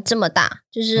他们这么大，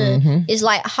就是 is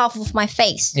like half of my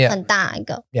face， 很大一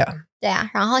个。Yeah. 对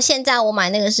啊，然后现在我买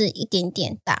那个是一点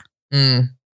点大。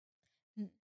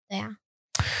对啊。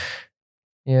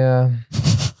Yeah.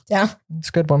 这样 It's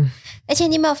a good one. 而且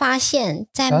你有没有发现，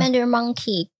在 Mandarin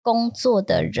Monkey 工作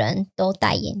的人都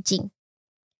戴眼镜？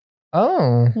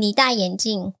 Oh. 你戴眼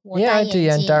镜，我戴 Yeah, I 眼 do.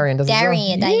 Yeah, 镜 Darian does as well.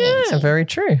 也戴眼镜。 Yeah, very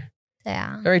true. 对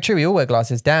啊。Very true. We all wear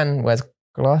glasses. Dan wears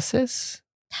glasses.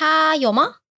 他有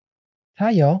吗？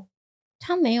他有。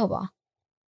他没有吧？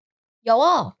有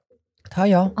哦。他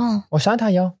有。我想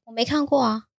他有。我没看过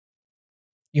啊。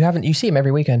You haven't? You see him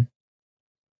every weekend.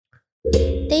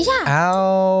 等一下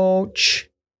Ouch.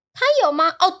 他有吗？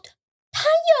哦，他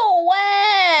有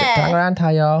欸。当然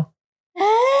他有。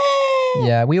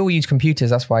Yeah, we all use computers.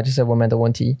 That's why I just said 我们的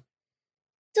问题。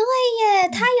对耶，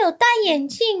他有戴眼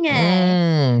镜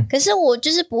哎。可是我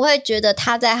就是不会觉得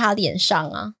他在他脸上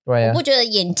啊。对啊。我不觉得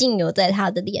眼镜有在他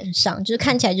的脸上，就是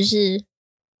看起来就是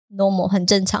normal 很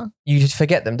正常。You just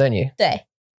forget them, don't you? 对。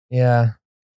Yeah.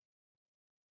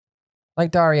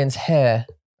 Like Darian's hair.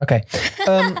 Okay.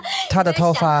 他的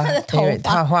头发，因为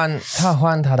他换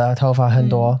他的头发很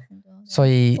多，所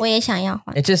以我也想要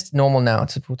换。It's just normal now.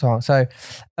 是普通。So,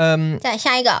 再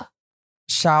下一个。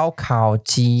烧烤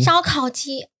鸡。烧烤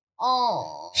鸡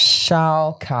哦。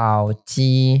烧烤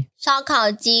鸡。烧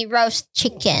烤鸡 roast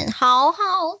chicken 好好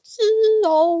吃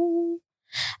哦。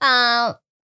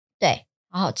对，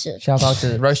好好吃。烧烤鸡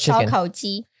roast chicken。烧烤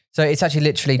鸡。So it's actually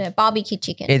literally 对 barbecue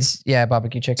chicken. It's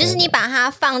barbecue chicken. 就是你把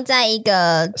它放在一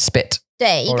个 spit，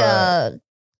 对，一个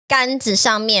杆子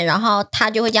上面，然后它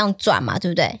就会这样转嘛，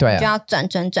对不对？对啊。就要转，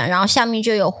然后下面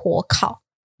就有火烤。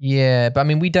Yeah, but I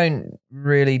mean, we don't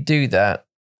really do that.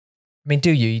 I mean,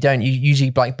 do you? You don't. You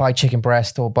usually like buy chicken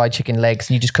breast or buy chicken legs,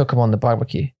 and you just cook them on the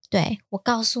barbecue. 对，我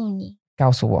告诉你。告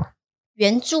诉我。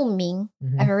原住民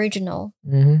Aboriginal，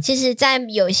 其实在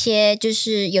有些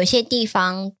地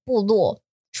方部落。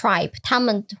tribe 他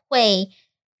们会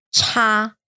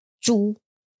插猪，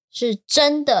是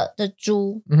真的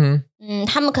猪。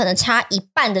他们可能插一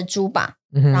半的猪吧，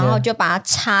然后就把它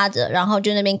插着，然后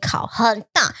就那边烤，很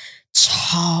大，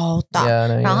超大，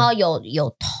然后有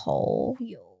头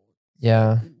有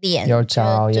脸有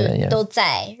找就都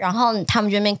在，然后他们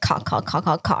就那边烤，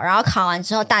然后烤完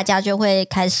之后，大家就会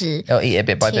开始 eat a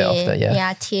bit by bit of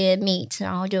it, 贴 meat，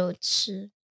 然后就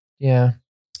吃。Yeah,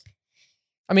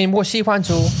 I mean 我喜欢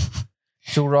猪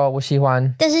肉，我喜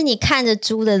欢。但是你看着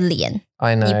猪的脸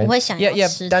I know. 你不会想要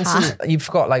吃它。但是 you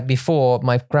forgot, like before,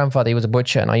 my grandfather, he was a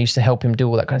butcher, and I used to help him do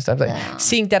all that kind of stuff. Like,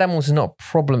 seeing dead animals is not a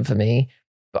problem for me,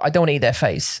 but I don't want to eat their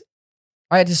face.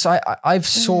 I've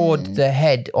sawed the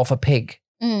head off a pig,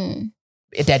 a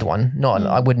dead one.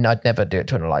 I'd never do it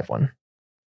to an alive one.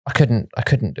 I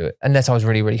couldn't do it unless I was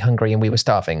really, really hungry and we were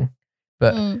starving.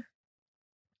 But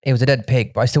it was a dead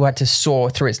pig, but I still had to saw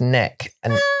through its neck.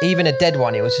 And even a dead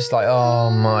one, it was just like, oh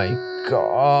my God.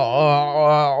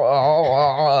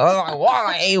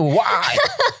 Why?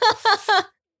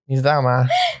 你知道吗？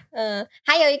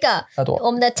还有一个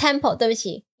我们的 temple， 对不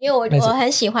起，因为我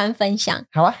很喜欢分享。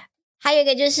好啊。还有一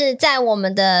个就是在我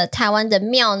们的台湾的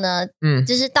庙呢，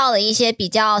就是到了一些比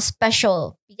较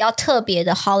special、比较特别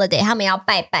的 holiday， 他们要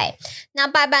拜拜。那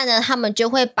拜拜呢，他们就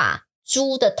会把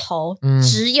猪的头，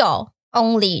只有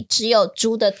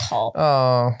猪的头，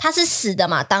它是死的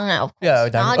嘛，当然，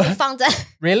然后就放在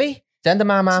Really？ 真的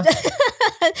吗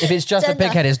？If it's just a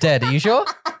pig head, it's dead. Are you sure?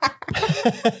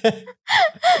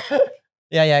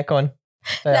 Yeah, go on.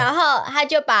 然后他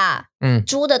就把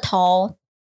猪的头。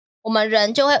我们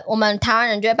台湾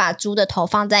人就会把猪的头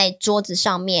放在桌子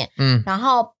上面，然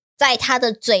后在他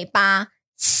的嘴巴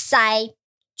塞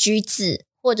橘子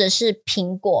或者是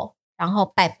苹果，然后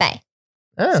拜拜。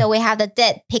So we have the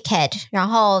dead pig head, 然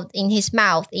后 in his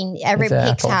mouth, in every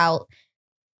pig's house.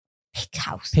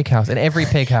 Pig house, in every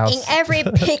pig house. In every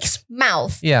pig's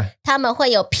mouth. Yeah. 他们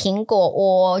会有苹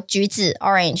果橘子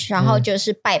orange, 然后就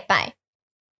是拜拜。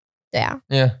对啊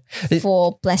 ，Yeah,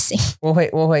 for blessing. 我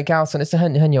会告诉你是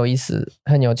很有意思，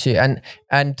很有趣 ，and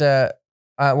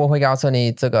我会告诉你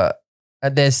这个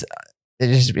it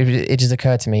just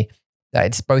occurred to me that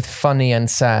it's both funny and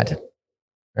sad,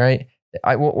 right?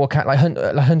 我看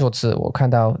很多次我看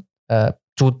到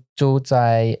猪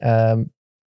在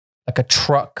like a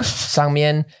truck 上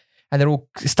面 and they're all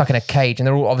stuck in a cage and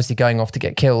they're all obviously going off to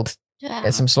get killed.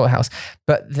 At some slaughterhouse,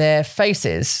 but their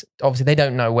faces, obviously they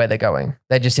don't know where they're going.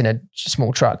 They're just in a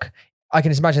small truck. I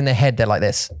can just imagine their head, they're like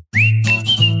this.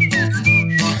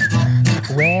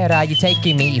 Where are you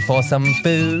taking me for some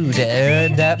food?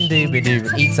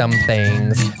 Eat some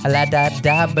things. La da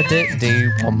da ba do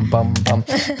bum bum bum.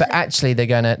 But actually they're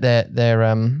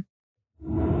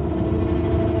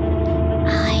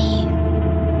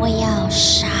我要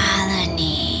杀了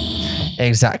你。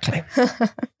Exactly.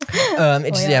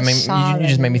 It just, I mean, you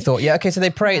just made me thought. Yeah, okay. So they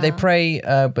pray,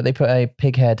 but they put a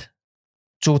pig head,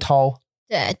 猪头。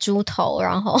对，猪头，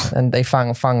然后 and they 放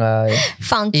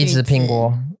一只苹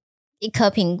果，一颗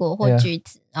苹果或橘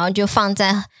子，然后就放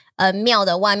在庙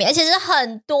的外面，而且是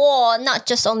很多 ，not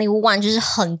just only one， 就是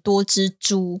很多只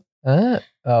猪。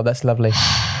Oh, that's lovely.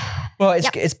 Well, it's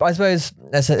I suppose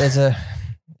there's a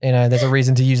there's a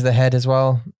reason to use the head as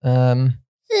well.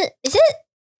 Is it?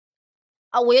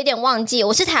 我有点忘记，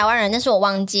我是台湾人，但是我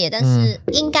忘记了，但是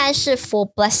应该是 for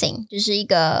blessing， 就是一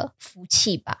个福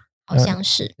气吧，好像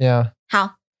是。Yeah.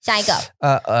 好，下一个。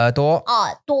耳朵。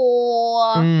耳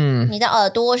朵。你的耳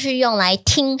朵是用来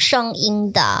听声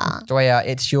音的。对啊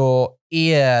 ，it's your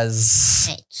ears。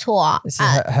没错。是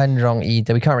很容易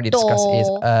的 ，we can't really discuss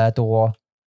ears。耳朵。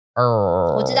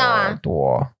我知道啊。耳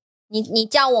朵。你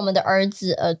叫我们的儿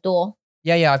子耳朵。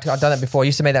Yeah, I've done that before. I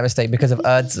used to make that mistake because of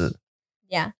儿子。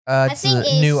Yeah, 儿子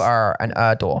new 耳 and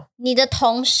耳朵。你的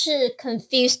同事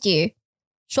confused you，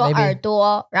 说耳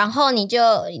朵，然后你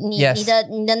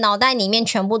的脑袋里面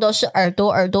全部都是耳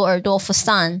朵 for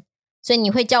son， 所以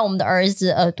你会叫我们的儿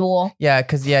子耳朵。Yeah,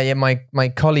 because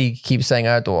my colleague keeps saying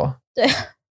耳朵。对。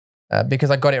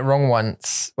Because I got it wrong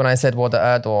once when I said 我的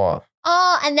耳朵。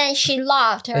Oh, and then she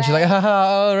laughed. Right? And she's like,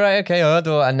 haha, oh, right, okay, 耳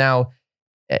朵. And now,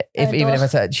 even if I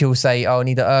said, she'll say, oh,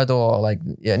 你的耳朵, like,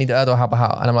 yeah, 你的耳朵好不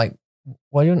好? And I'm like,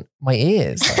 why don't my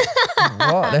ears?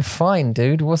 Like, what? They're fine,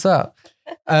 dude. What's up?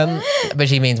 But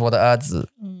she means 我的儿子.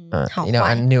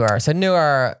 And newer. So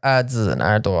newer 儿子 and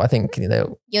耳朵, I think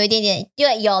有一点点，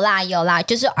对，有啦，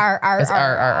就是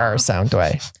耳 sound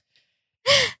对。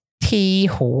鹈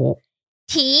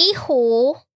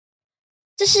鹕，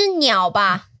这是鸟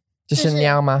吧？这是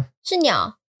鸟吗？是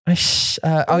鸟。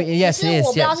Oh yes, it is.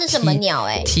 我不知道是什么鸟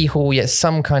鹈鹕 yes,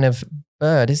 some kind of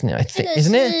bird, isn't it? I think,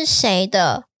 isn't it? 是谁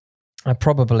的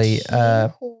？Probably. 鹈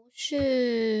鹕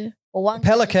是我忘记。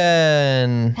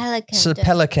Pelican 是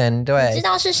pelican 对。你知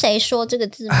道是谁说这个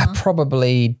字吗？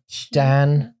 Probably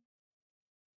Dan.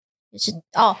 是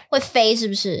会飞是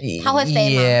不是？它会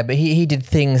飞吗 Yeah, but he did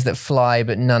things that fly,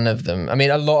 but none of them. I mean,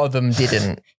 a lot of them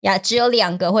didn't. 呀，只有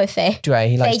2个会飞。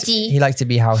对 he 飞机 he likes to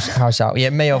be 好笑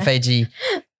Yeah, 没有飞机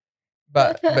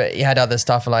but he had other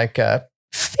stuff like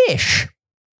fish.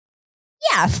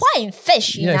 Yeah, flying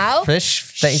fish, you know?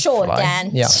 Fish, they Sure, fly.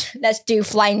 Dan. Yeah. Let's do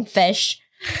flying fish.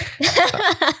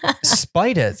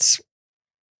 Spiders.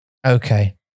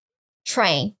 Okay.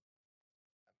 Train.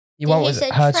 You Did want he was say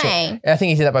her train? I think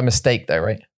he did that by mistake though,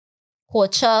 right? 火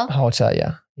车 Hotel,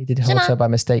 yeah. He did 是吗 hotel by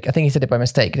mistake. I think he said it by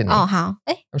mistake, didn't he? 好，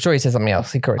哎 I'm sure he said something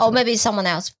else. He corrected me. maybe someone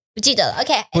else 不记得了。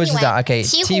OK， 不知道 OK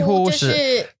鹈鹕就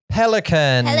是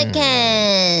Pelican.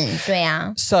 pelican， 对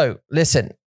啊。 So,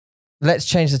 listen, let's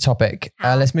change the topic.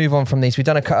 Let's move on from these. We've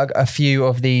done a few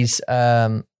of these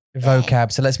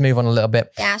vocab, so let's move on a little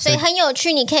bit. 对啊，所以很有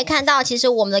趣，你可以看到，其实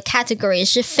我们的 category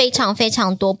是非常非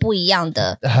常多不一样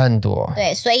的，很多。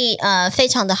对，所以非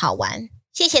常的好玩。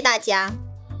谢谢大家。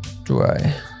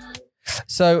对。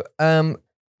So,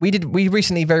 we very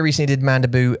recently did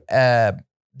Mandaboo,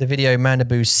 the video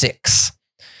Mandaboo 6.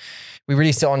 We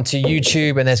released it onto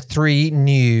YouTube, and there's 3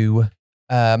 new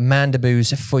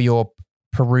Mandaboos for your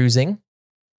perusing.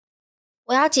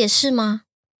 我要解释吗？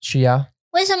需要？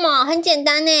为什么？很简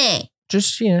单呢。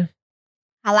Just, you know.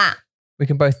 好啦， We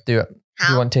can both do it if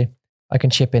you How? want to. I can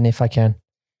chip in if I can,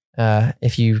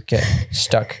 if you get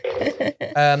stuck.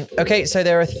 Okay, so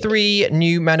there are 3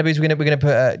 new Mandaboos. We're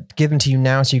gonna give them to you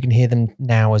now, so you can hear them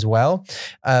now as well.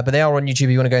 But they are on YouTube.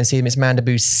 If you want to go and see them, it's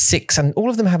Mandaboo 6, and all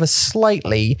of them have a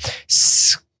slightly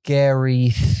scary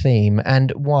theme.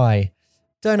 And why?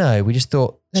 Don't know. We just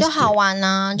thought 就好玩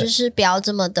啊，就是不要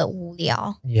这么的无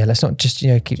聊。 Yeah, let's not just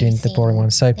keep doing the boring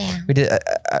ones. So 对啊 we did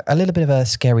a little bit of a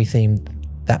scary theme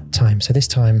that time. So this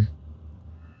time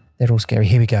they're all scary.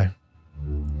 Here we go.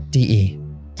 DE.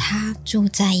 他住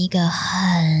在一个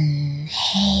很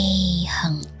黑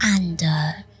很暗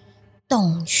的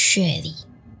洞穴里，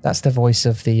 That's the voice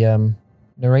of the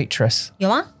narratress. 有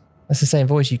吗？ That's the same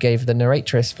voice you gave the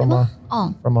narratress from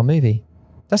our movie.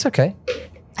 That's okay.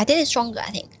 I did it stronger,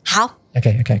 I think. 好，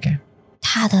 Okay.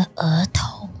 他的额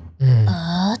头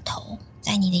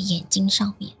在你的眼睛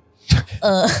上面，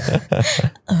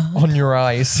 On your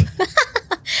eyes.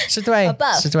 是对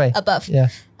above 是对 above， Yeah.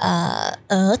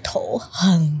 额头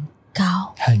很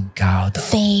高，很高的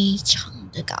非常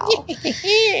的高，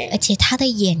而且他的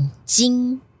眼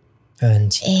睛很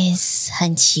is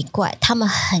很奇怪，他们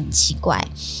很奇怪，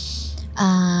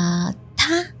他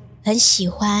很喜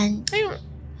欢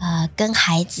跟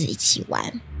孩子一起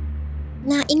玩。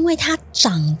那因为他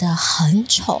长得很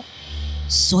丑，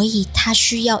所以他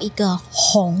需要一个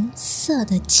红色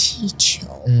的气球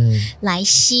来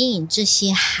吸引这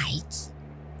些孩子。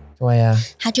对啊，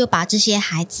他就把这些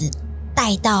孩子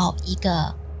带到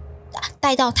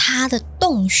他的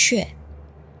洞穴，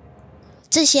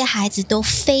这些孩子都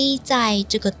飞在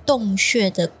这个洞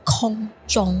穴的空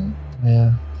中。对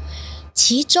啊，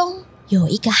其中有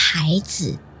一个孩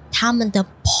子，他们的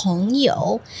朋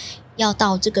友要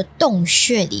到这个洞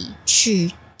穴里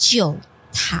去救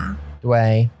他。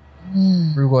对，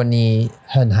如果你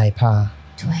很害怕，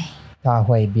对，他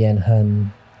会变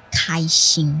很开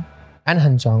心。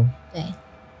很装。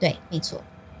对，没错。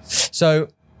 So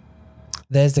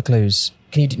there's the clues.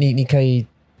 Can you 你可以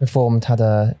perform 他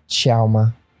的笑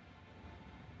吗？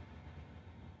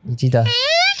你记得？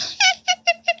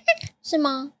是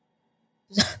吗？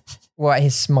 What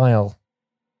his smile?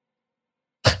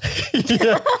 Yeah,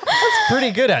 that's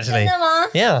pretty good 真 actually. 的吗？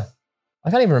 Yeah,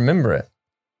 I can't even remember it.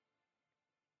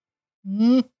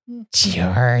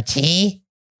 Georgie.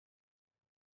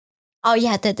 哦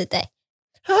呀，对，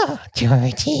 Oh,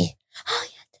 Georgie.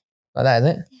 Like that,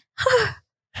 isn't it?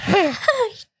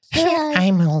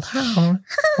 I'm alone.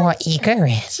 我一个人。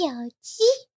小鸡。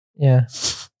 Yeah.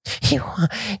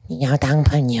 你要当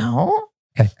朋友？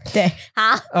 Okay. 对，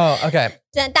好， Oh, okay.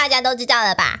 这大家都知道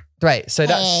了吧？ Right. So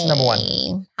that's number 1.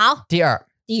 1。好，第二，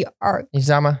第二，你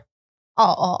知道吗？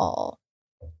哦，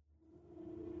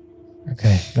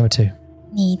 Okay. Number 2.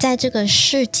 你在这个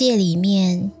世界里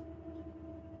面，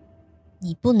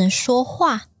你不能说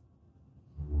话，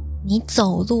你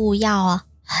走路要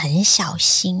很小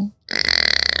心，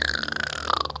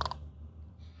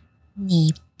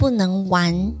你不能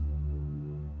玩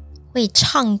会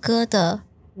唱歌的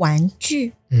玩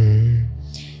具。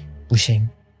不行。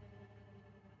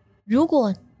如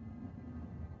果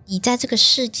你在这个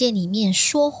世界里面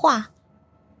说话，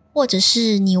或者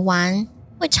是你玩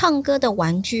会唱歌的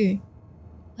玩具，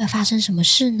会发生什么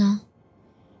事呢？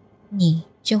你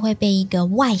就会被一个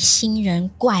外星人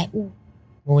怪物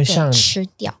给吃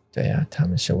掉。对啊，他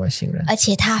们是外星人。而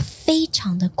且它非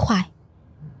常的快，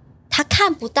他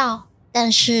看不到，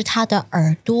但是他的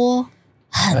耳朵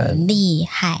很厉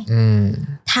害。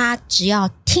他只要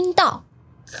听到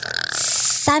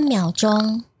3秒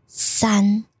钟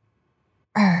，3、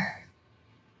2、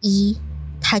1，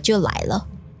他就来了，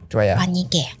对呀，把你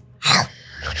给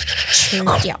吃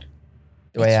掉。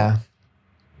对呀，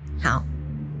好。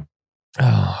Oh,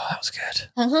 that was good.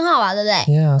 很好玩，对不对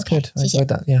Yeah, that's good. I 谢谢。 enjoyed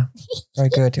that. Yeah, very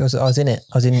good. I was in it.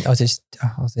 I was in. It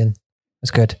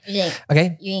was good.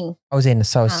 Okay. 晕 I was in.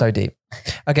 So deep.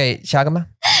 Okay, 下一个吗？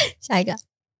下一个。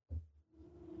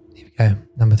Here we go.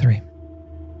 Number 3.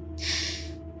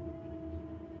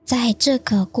 在这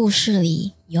个故事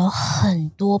里有很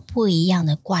多不一样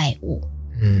的怪物，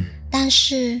但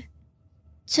是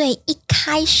最一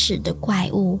开始的怪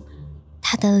物，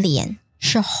它的脸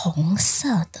是红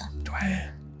色的，对，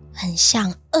很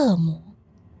像恶魔。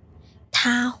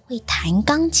他会弹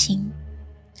钢琴，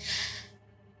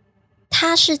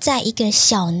他是在一个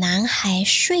小男孩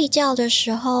睡觉的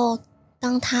时候，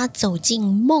当他走进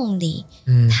梦里，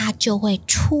他就会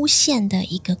出现的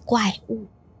一个怪物。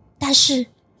但是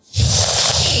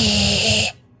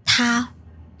他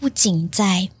不仅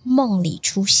在梦里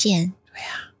出现，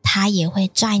他也会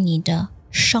在你的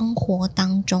生活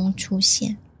当中出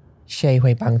现。谁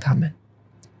会帮他们？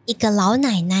一个老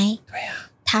奶奶，对呀，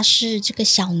她是这个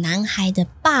小男孩的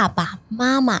爸爸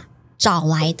妈妈找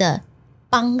来的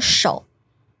帮手，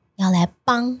要来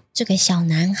帮这个小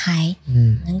男孩，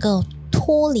能够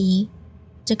脱离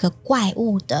这个怪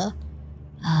物的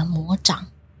魔掌。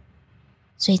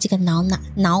所以这个老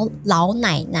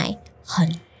奶奶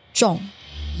很重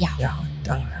要。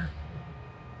当然。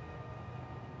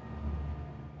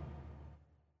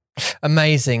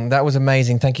Amazing. That was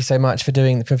amazing. Thank you so much for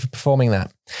performing that.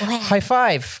 High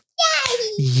five.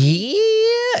 Yay.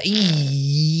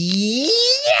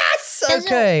 Yes.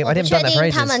 Okay. I didn't plan that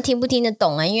phrases. 他们听不听得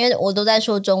懂啊？因为我都在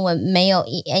说中文，没有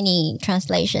any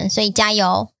translation， 所以加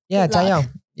油。Yeah, 加油。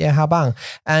Yeah, how bang.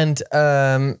 And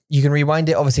you can rewind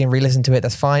it, obviously, and re-listen to it.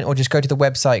 That's fine. Or just go to the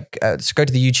website, just go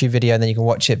to the YouTube video, and then you can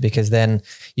watch it, because then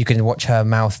you can watch her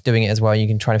mouth doing it as well. You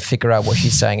can try to figure out what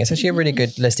she's saying. It's actually a really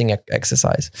good listening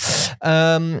exercise.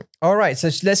 All right, so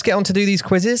let's get on to do these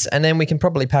quizzes, and then we can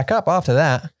probably pack up after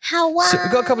that. So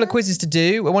we've got a couple of quizzes to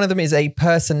do. One of them is a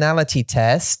personality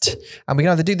test, and we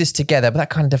can either do this together, but that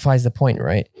kind of defies the point,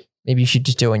 right? Maybe you should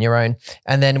just do it on your own.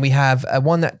 And then we have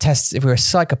one that tests if we're a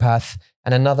psychopath,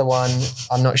 and another one,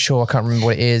 I'm not sure, I can't remember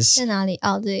what it is. 在哪里？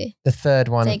对。 The third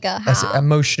one is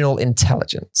emotional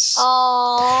intelligence.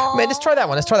 Let's try that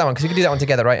one. Let's try that one, because we can do that one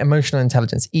together, right? Emotional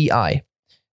intelligence, EI.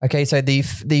 Okay, so the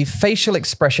facial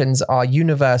expressions are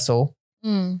universal.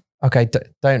 Okay,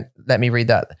 don't let me read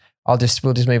that. We'll just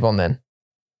move on then.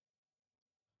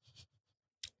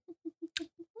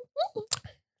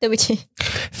 对不起。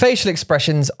 Facial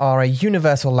expressions are a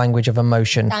universal language of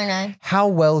emotion. 当然。 How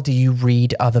well do you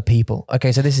read other people?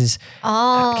 Okay, so this is,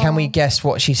 can we guess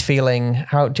what she's feeling?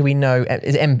 How do we know? Do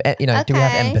we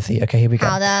have empathy? Okay, here we go.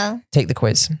 好的。 Take the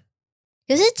quiz.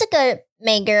 可是这个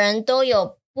每个人都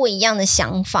有不一样的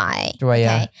想法哎。对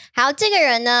呀。 好，这个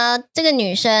人呢，这个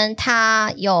女生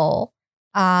她有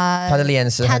她的脸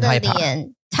是很害怕。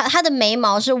她的眉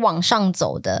毛是往上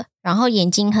走的，然后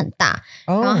眼睛很大，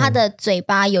然后她的嘴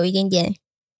巴有一点点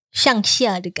向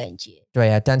下的感觉。对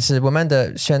呀，但是我们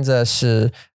的选择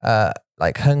是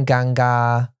like 很尴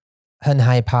尬、很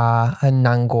害怕、很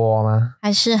难过吗？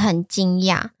还是很惊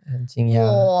讶？很惊讶。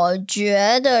我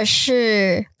觉得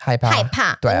是害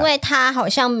怕，对，因为她好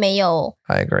像没有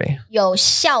I agree 有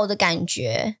笑的感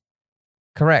觉。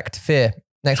Correct. Fear.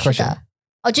 Next question.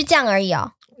 就这样而已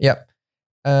哦。Yep.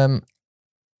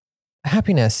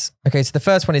 Happiness. Okay, so the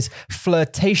first one is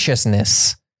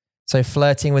flirtatiousness. So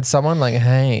flirting with someone, like,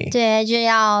 hey. 对，就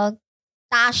要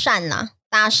搭讪啦，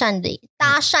搭讪的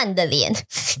脸。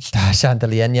搭讪的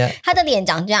脸 yeah. 他的脸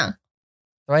长这样。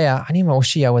对呀，你蛮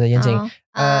细啊，我的眼睛。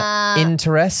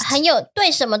Interest.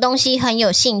 对什么东西很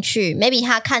有兴趣 ，maybe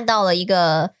他看到了一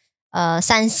个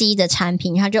3C 的产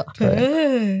品，他就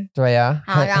对呀，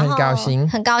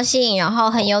很高兴，然后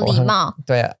很有礼貌。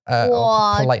对呀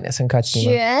，politeness 很客气。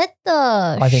觉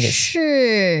得 I think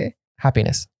是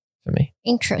happiness for me.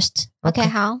 Interest. OK，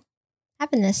 好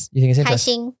 ，happiness. You think it's 开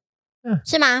心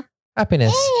是吗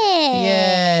 ？Happiness.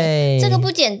 Yay. 这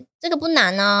个不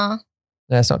难啊。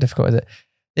No, it's not difficult, is it?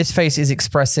 This face is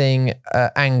expressing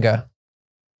anger.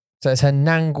 So it's 很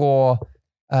难过。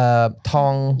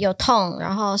有痛，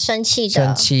然后生气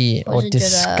或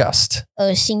disgust，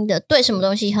 恶心的，对什么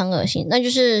东西很恶心，那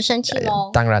就是生气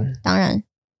咯。当然。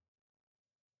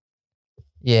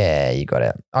Yeah, you got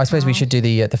it. I suppose we should do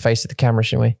the face of the camera,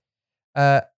 shouldn't we?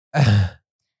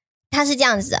 他是这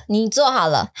样子的，你坐好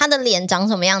了，他的脸长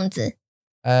什么样子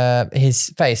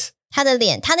？His face. 他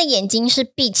的眼睛是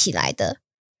闭起来的，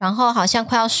然后好像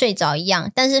快要睡着一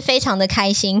样，但是非常的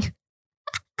开心。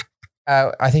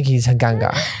I think he's 很尴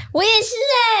尬。我也是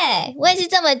我也是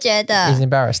这么觉得。He's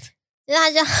embarrassed. 就是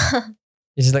他就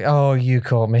He's like, oh, you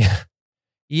caught me.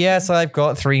 Yes, I've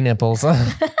got 3 nipples.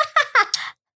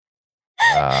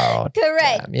 Oh,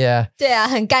 correct. Damn, yeah. 对啊，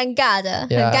很尴尬的，很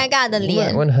尴尬的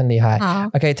脸。我很厉害。好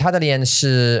OK， 他的脸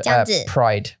是这样子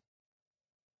pride，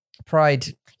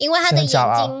因为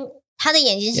他的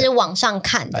眼睛是往上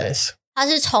看的，他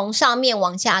是从上面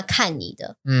往下看你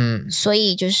的，所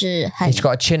以就是很 He's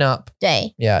got a chin up，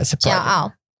 对 ，Yeah， it's 骄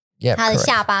傲， Yeah， 他的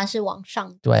下巴是往上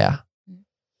的，对啊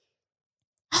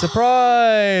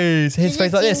，Surprise， His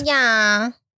face like this， 惊讶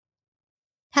啊，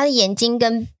他的眼睛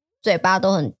跟嘴巴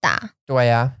都很大，对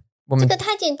啊，这个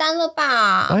太简单了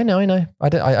吧 I know， I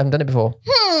haven't done it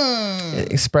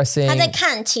before。Expressing， 他在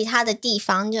看其他的地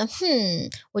方就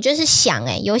我觉得是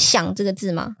想有想这个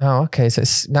字吗？Oh, okay， so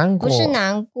it's 难过，不是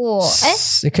难过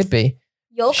，It could be，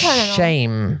 有可能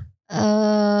，Shame，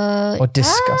 or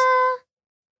disgust。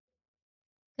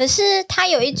可是他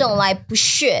有一种不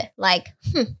屑，like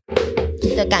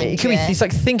的感觉。It could be, he's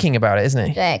like thinking about it, isn't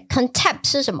he? 对 ，contempt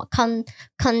是什么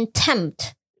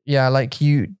 ？contempt。Yeah, like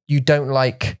you don't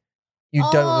like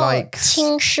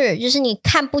轻视，就是你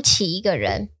看不起一个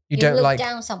人。You don't look like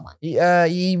down someone. Yeah.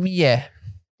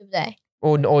 对不对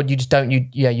Or you just don't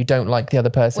you don't like the other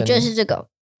person. 我觉得是这个，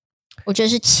我觉得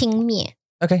是轻蔑。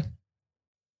Okay.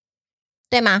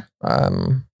 对吗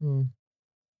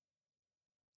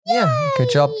？Yeah, good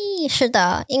job. 是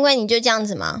的，因为你就这样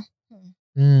子嘛。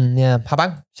Yeah， 好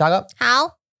吧，下个。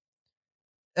好。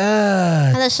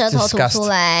他的舌头吐出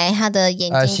来，他的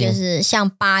眼睛就是像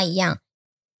疤一样。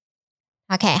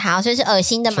OK， 好，所以是恶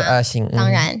心的嘛？恶心，当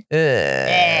然。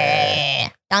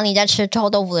当你在吃臭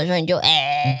豆腐的时候，你就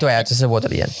对啊，这是我的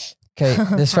脸。Okay,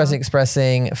 this person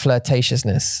expressing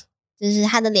flirtatiousness， 就是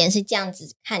他的脸是这样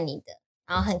子看你的，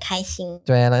然后很开心。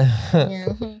对啊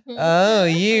，Oh,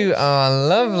 you are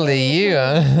lovely, you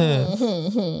are.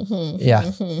 Yeah.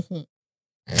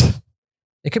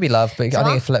 It could be love, but I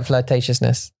think it's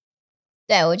flirtatiousness.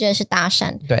 对，我觉得是搭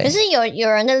讪。对，可是有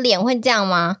人的脸会这样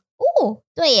吗？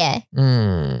对耶。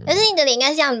可是你的脸应该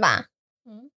是这样子吧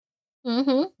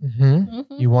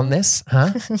？You want this?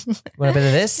 Huh? Want a bit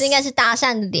of this? 这应该是搭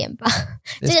讪的脸吧？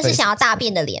这个是想要大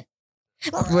便的脸。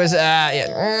不是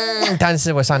但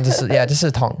是我上次是这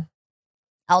是痛。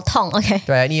痛 ，OK。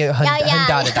对，你有很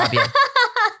大的大便。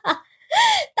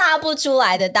大不出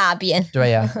来的大便。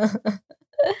对呀。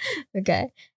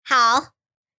OK， 好，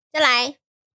再来。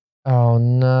Oh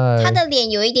no！ 他的脸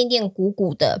有一点点鼓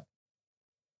鼓的，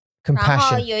然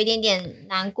后有一点点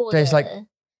难过的，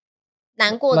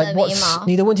难过的眉毛。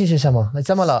你的问题是什么？你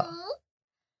怎么了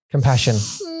 ？Compassion。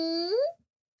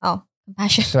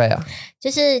compassion。对啊，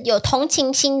就是有同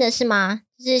情心的是吗？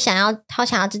就是想要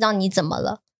知道你怎么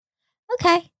了。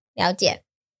OK， 了解。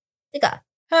这个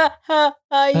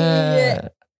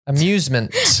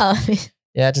，amusement。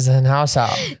Yeah， 就是很好笑。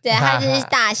对，他就是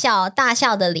大笑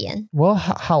的脸。我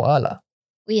好饿了。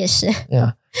我也是。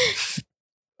Yeah。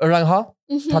然后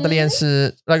他的脸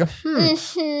是那个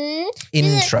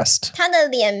interest。他的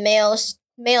脸没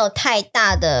有太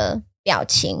大的表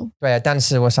情。对啊，但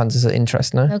是我上次是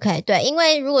interest 呢。OK， 对，因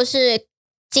为如果是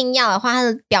惊讶的话，他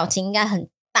的表情应该很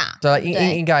大。对，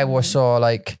应该我说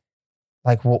like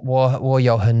我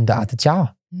有很大的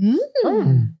脚。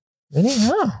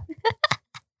Really？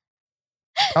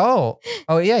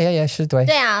 Oh, yeah， 是对。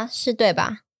对啊，是对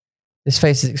吧 ？This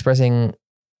face is expressing。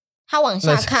他往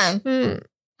下看，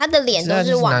他的脸都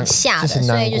是往下的，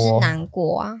所以就是难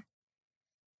过啊。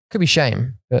Could be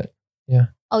shame, but yeah.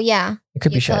 Oh yeah, it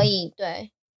could be shame. 可以，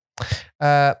对。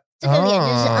这个脸就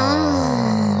是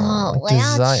我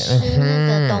要吃那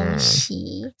个东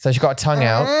西。So she got a tongue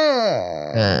out.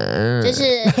 就是。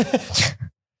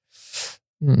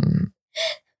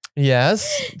Yes,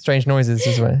 strange noises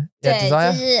是什么？对，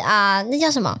就是那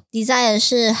叫什么 ？Desire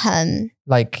是很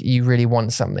like you really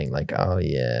want something, like oh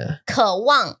yeah， 渴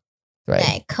望，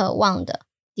对，渴望的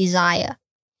desire。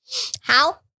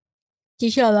好，接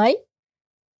下来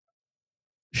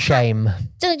shame，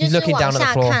 这个就是往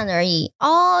下看而已。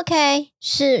OK，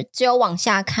 是只有往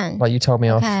下看。Like you told me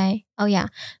off. OK， oh yeah，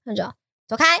 那就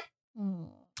走开。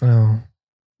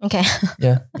OK，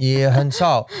 yeah， 也很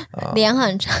臭，脸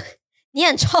很臭。你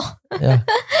很臭。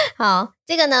好，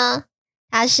这个呢，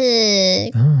他是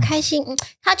开心，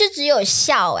他就只有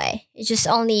笑，It's just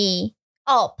only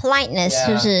politeness，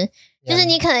 是不是？就是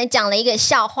你可能讲了一个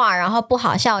笑话，然后不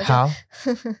好笑，好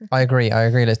，I agree.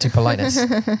 Let's do politeness。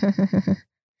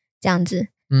这样子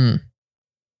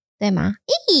对吗？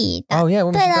咦 Oh yeah,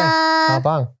 我们对是对，了，好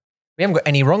棒。We haven't got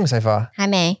any wrong so far. 还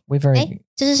没。 We're very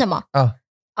这是什么？这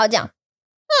样。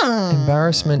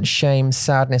embarrassment, shame,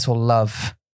 sadness, or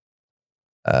love.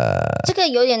 这个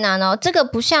有点难哦，这个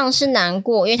不像是难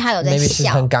过，因为他有在 maybe 是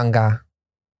笑，很尴尬。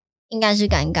应该是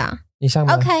尴尬。你像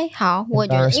吗 OK， 好，我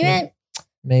觉得因为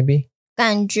maybe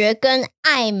感觉跟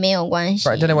愛没有关系。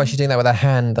Right, I don't know why she's doing that with her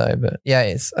hand though, but yeah,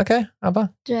 it is. Okay, 好吧。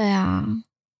对啊，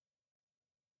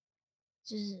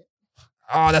就是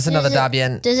Oh, that's another 大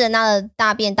便。就是那个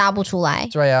大便大不出来。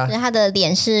对啊，就是他的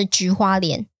脸是菊花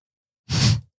脸，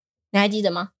你还记得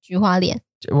吗？菊花脸。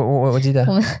我记得。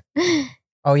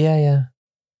Oh yeah, yeah.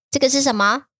 这个是什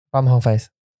么？ Bum whole face.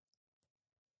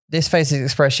 This face is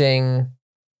expressing.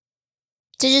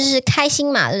 这就是开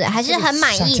心嘛，对不对？还是很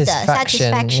满意的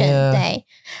satisfaction, yeah. 对，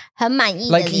很满意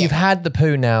的脸。Like you've had the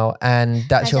poo now, and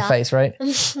that's your face, right?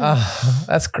 Oh,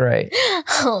 that's great.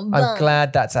 好棒 I'm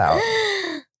glad that's out.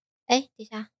 哎，等一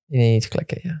下， You need to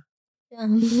click it, yeah.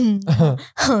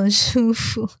 好舒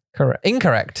服。 Correct.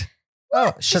 Incorrect.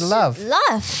 Oh, should love.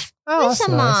 Love. Oh, 为什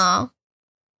么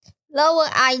 ？Lower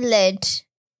eyelid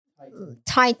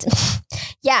tight.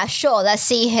 Yeah, sure. Let's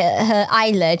see her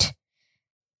eyelid.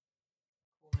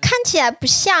 看起来不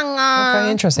像啊。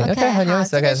 Okay, interesting. Okay, 很有意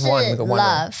思。Okay, it's one. We've got one.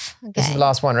 Love. This is the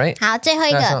last one, right? 好，最后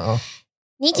一 No, it's 个， not. Oh.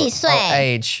 你几岁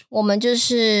Age. 我们就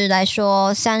是来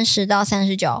说30到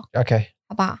39， Okay.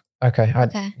 好不好 Okay.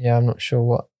 Okay. Yeah, I'm not sure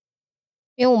what.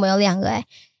 因为我们有2个哎。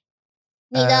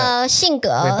你的性格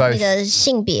we're both. 你的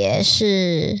性别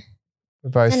是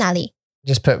We're both. 在哪里？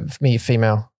 Just put me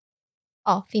female.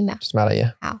 哦 ，female。 Just matter,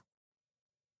 yeah. 好，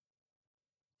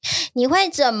你会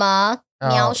怎么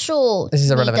描述 this is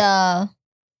你 irrelevant.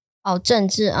 的政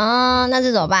治啊？那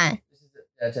这怎么办？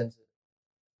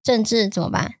政治怎么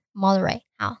办 ？Moderate。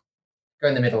好， Go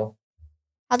in the middle.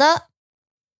 好的。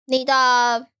你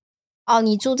的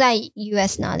你住在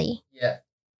US 哪里？ Yeah.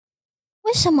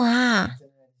 为什么啊？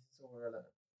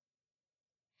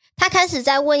他开始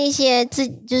在问一些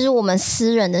就是我们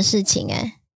私人的事情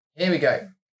哎。Here we go.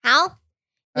 好，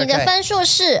你的分数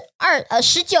是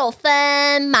19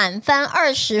分，满分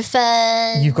20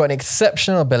分。 You've got an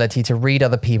exceptional ability to read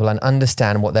other people and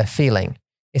understand what they're feeling.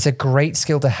 It's a great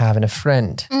skill to have in a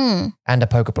friend and a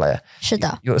poker player. 是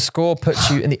的。 Your score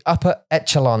puts you in the upper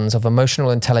echelons of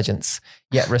emotional intelligence.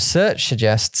 Yet research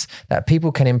suggests that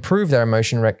people can improve their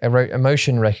emotion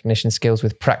recognition skills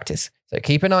with practice. So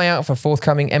keep an eye out for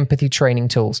forthcoming empathy training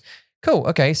tools. Cool.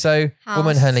 Okay, so 我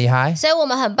们很厉害。所以我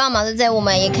们很棒嘛，对不对？我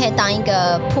们也可以当一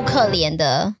个扑克脸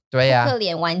的对呀。扑克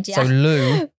脸玩家。So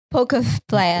Lou poker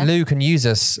player. Lou can use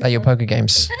us at your poker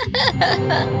games.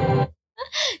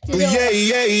 We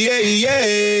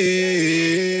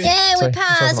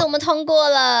pass， 我们通过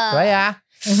了。对呀。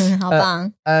好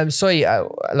棒。所以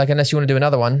like unless you want to do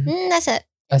another one. That's it.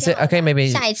 That's it. Okay,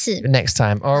 maybe 下一次 next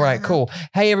time. All right, cool.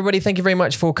 Hey, everybody! Thank you very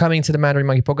much for coming to the Mandarin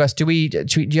Monkey Podcast. Do you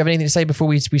have anything to say before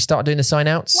we start doing the sign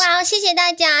outs? 哇，谢谢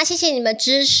大家，谢谢你们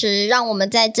支持，让我们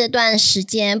在这段时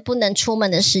间不能出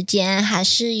门的时间，还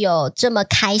是有这么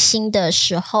开心的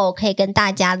时候，可以跟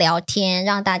大家聊天，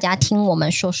让大家听我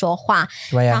们说说话。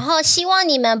对呀。然后希望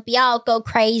你们不要 go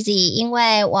crazy， 因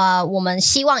为我们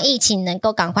希望疫情能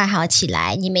够赶快好起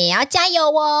来，你们也要加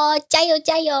油哦，加油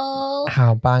加油！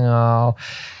好棒哦。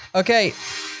Okay,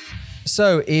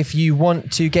 so if you want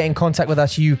to get in contact with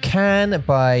us, you can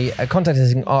by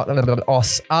contacting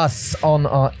us on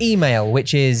our email,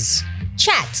 which is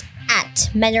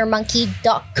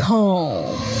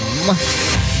chat@mandarinmonkey.com.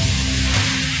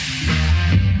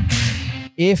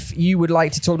 If you would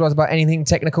like to talk to us about anything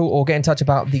technical or get in touch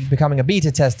about becoming a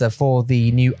beta tester for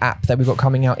the new app that we've got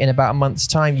coming out in about a month's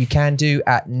time, you can do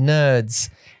at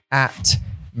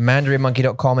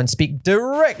nerds@mandarinmonkey.com and speak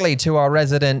directly to our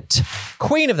resident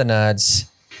queen of the nerds,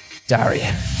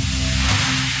 Darian.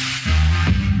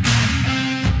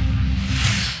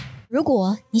 如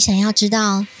果你想要知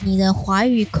道你的华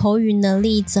语口语能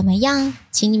力怎么样，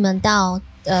请你们到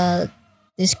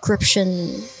description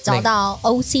找到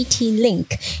OCT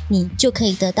link， 你就可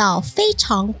以得到非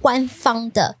常官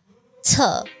方的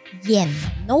测验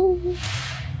哦。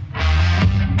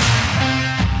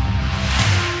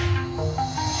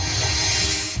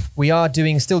We are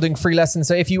still doing free lessons.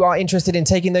 So if you are interested in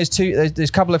taking those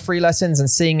couple of free lessons and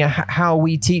seeing how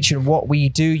we teach and what we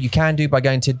do, you can do by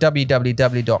going to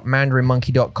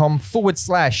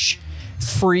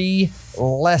www.mandarinmonkey.com/free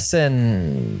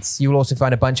lessons. You will also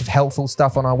find a bunch of helpful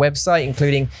stuff on our website,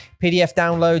 including PDF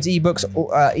downloads, ebooks,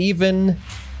 even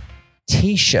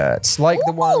t-shirts like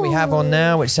the one we have on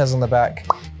now, which says on the back,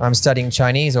 I'm studying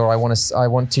Chinese, or I want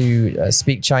to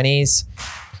speak Chinese.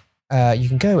 You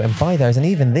can go and buy those, and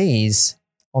even these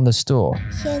on the store.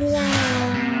 谢亮。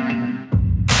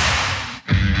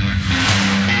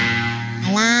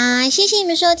好啦，谢谢你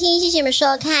们收听，谢谢你们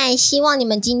收看，希望你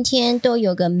们今天都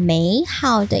有个美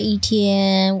好的一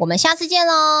天，我们下次见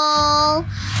喽，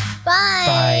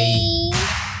拜。